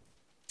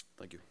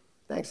 Thank you.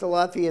 Thanks a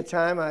lot for your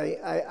time.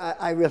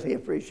 I really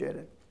appreciate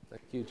it.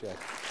 Thank you, Jack.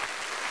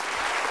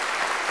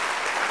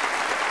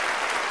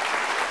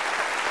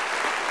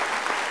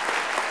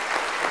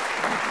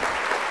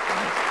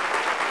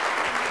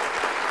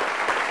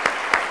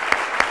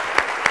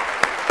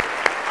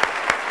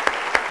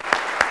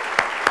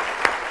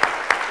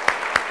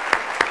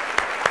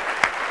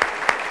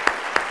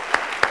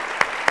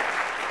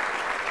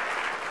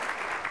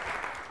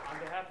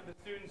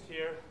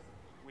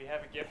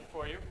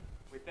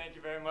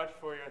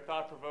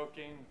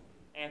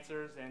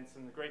 Answers and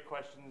some great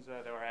questions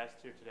that were asked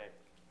here today.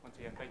 Once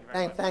again, thank you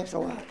very much. Thanks a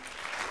lot.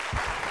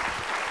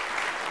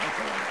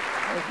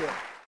 Thank you.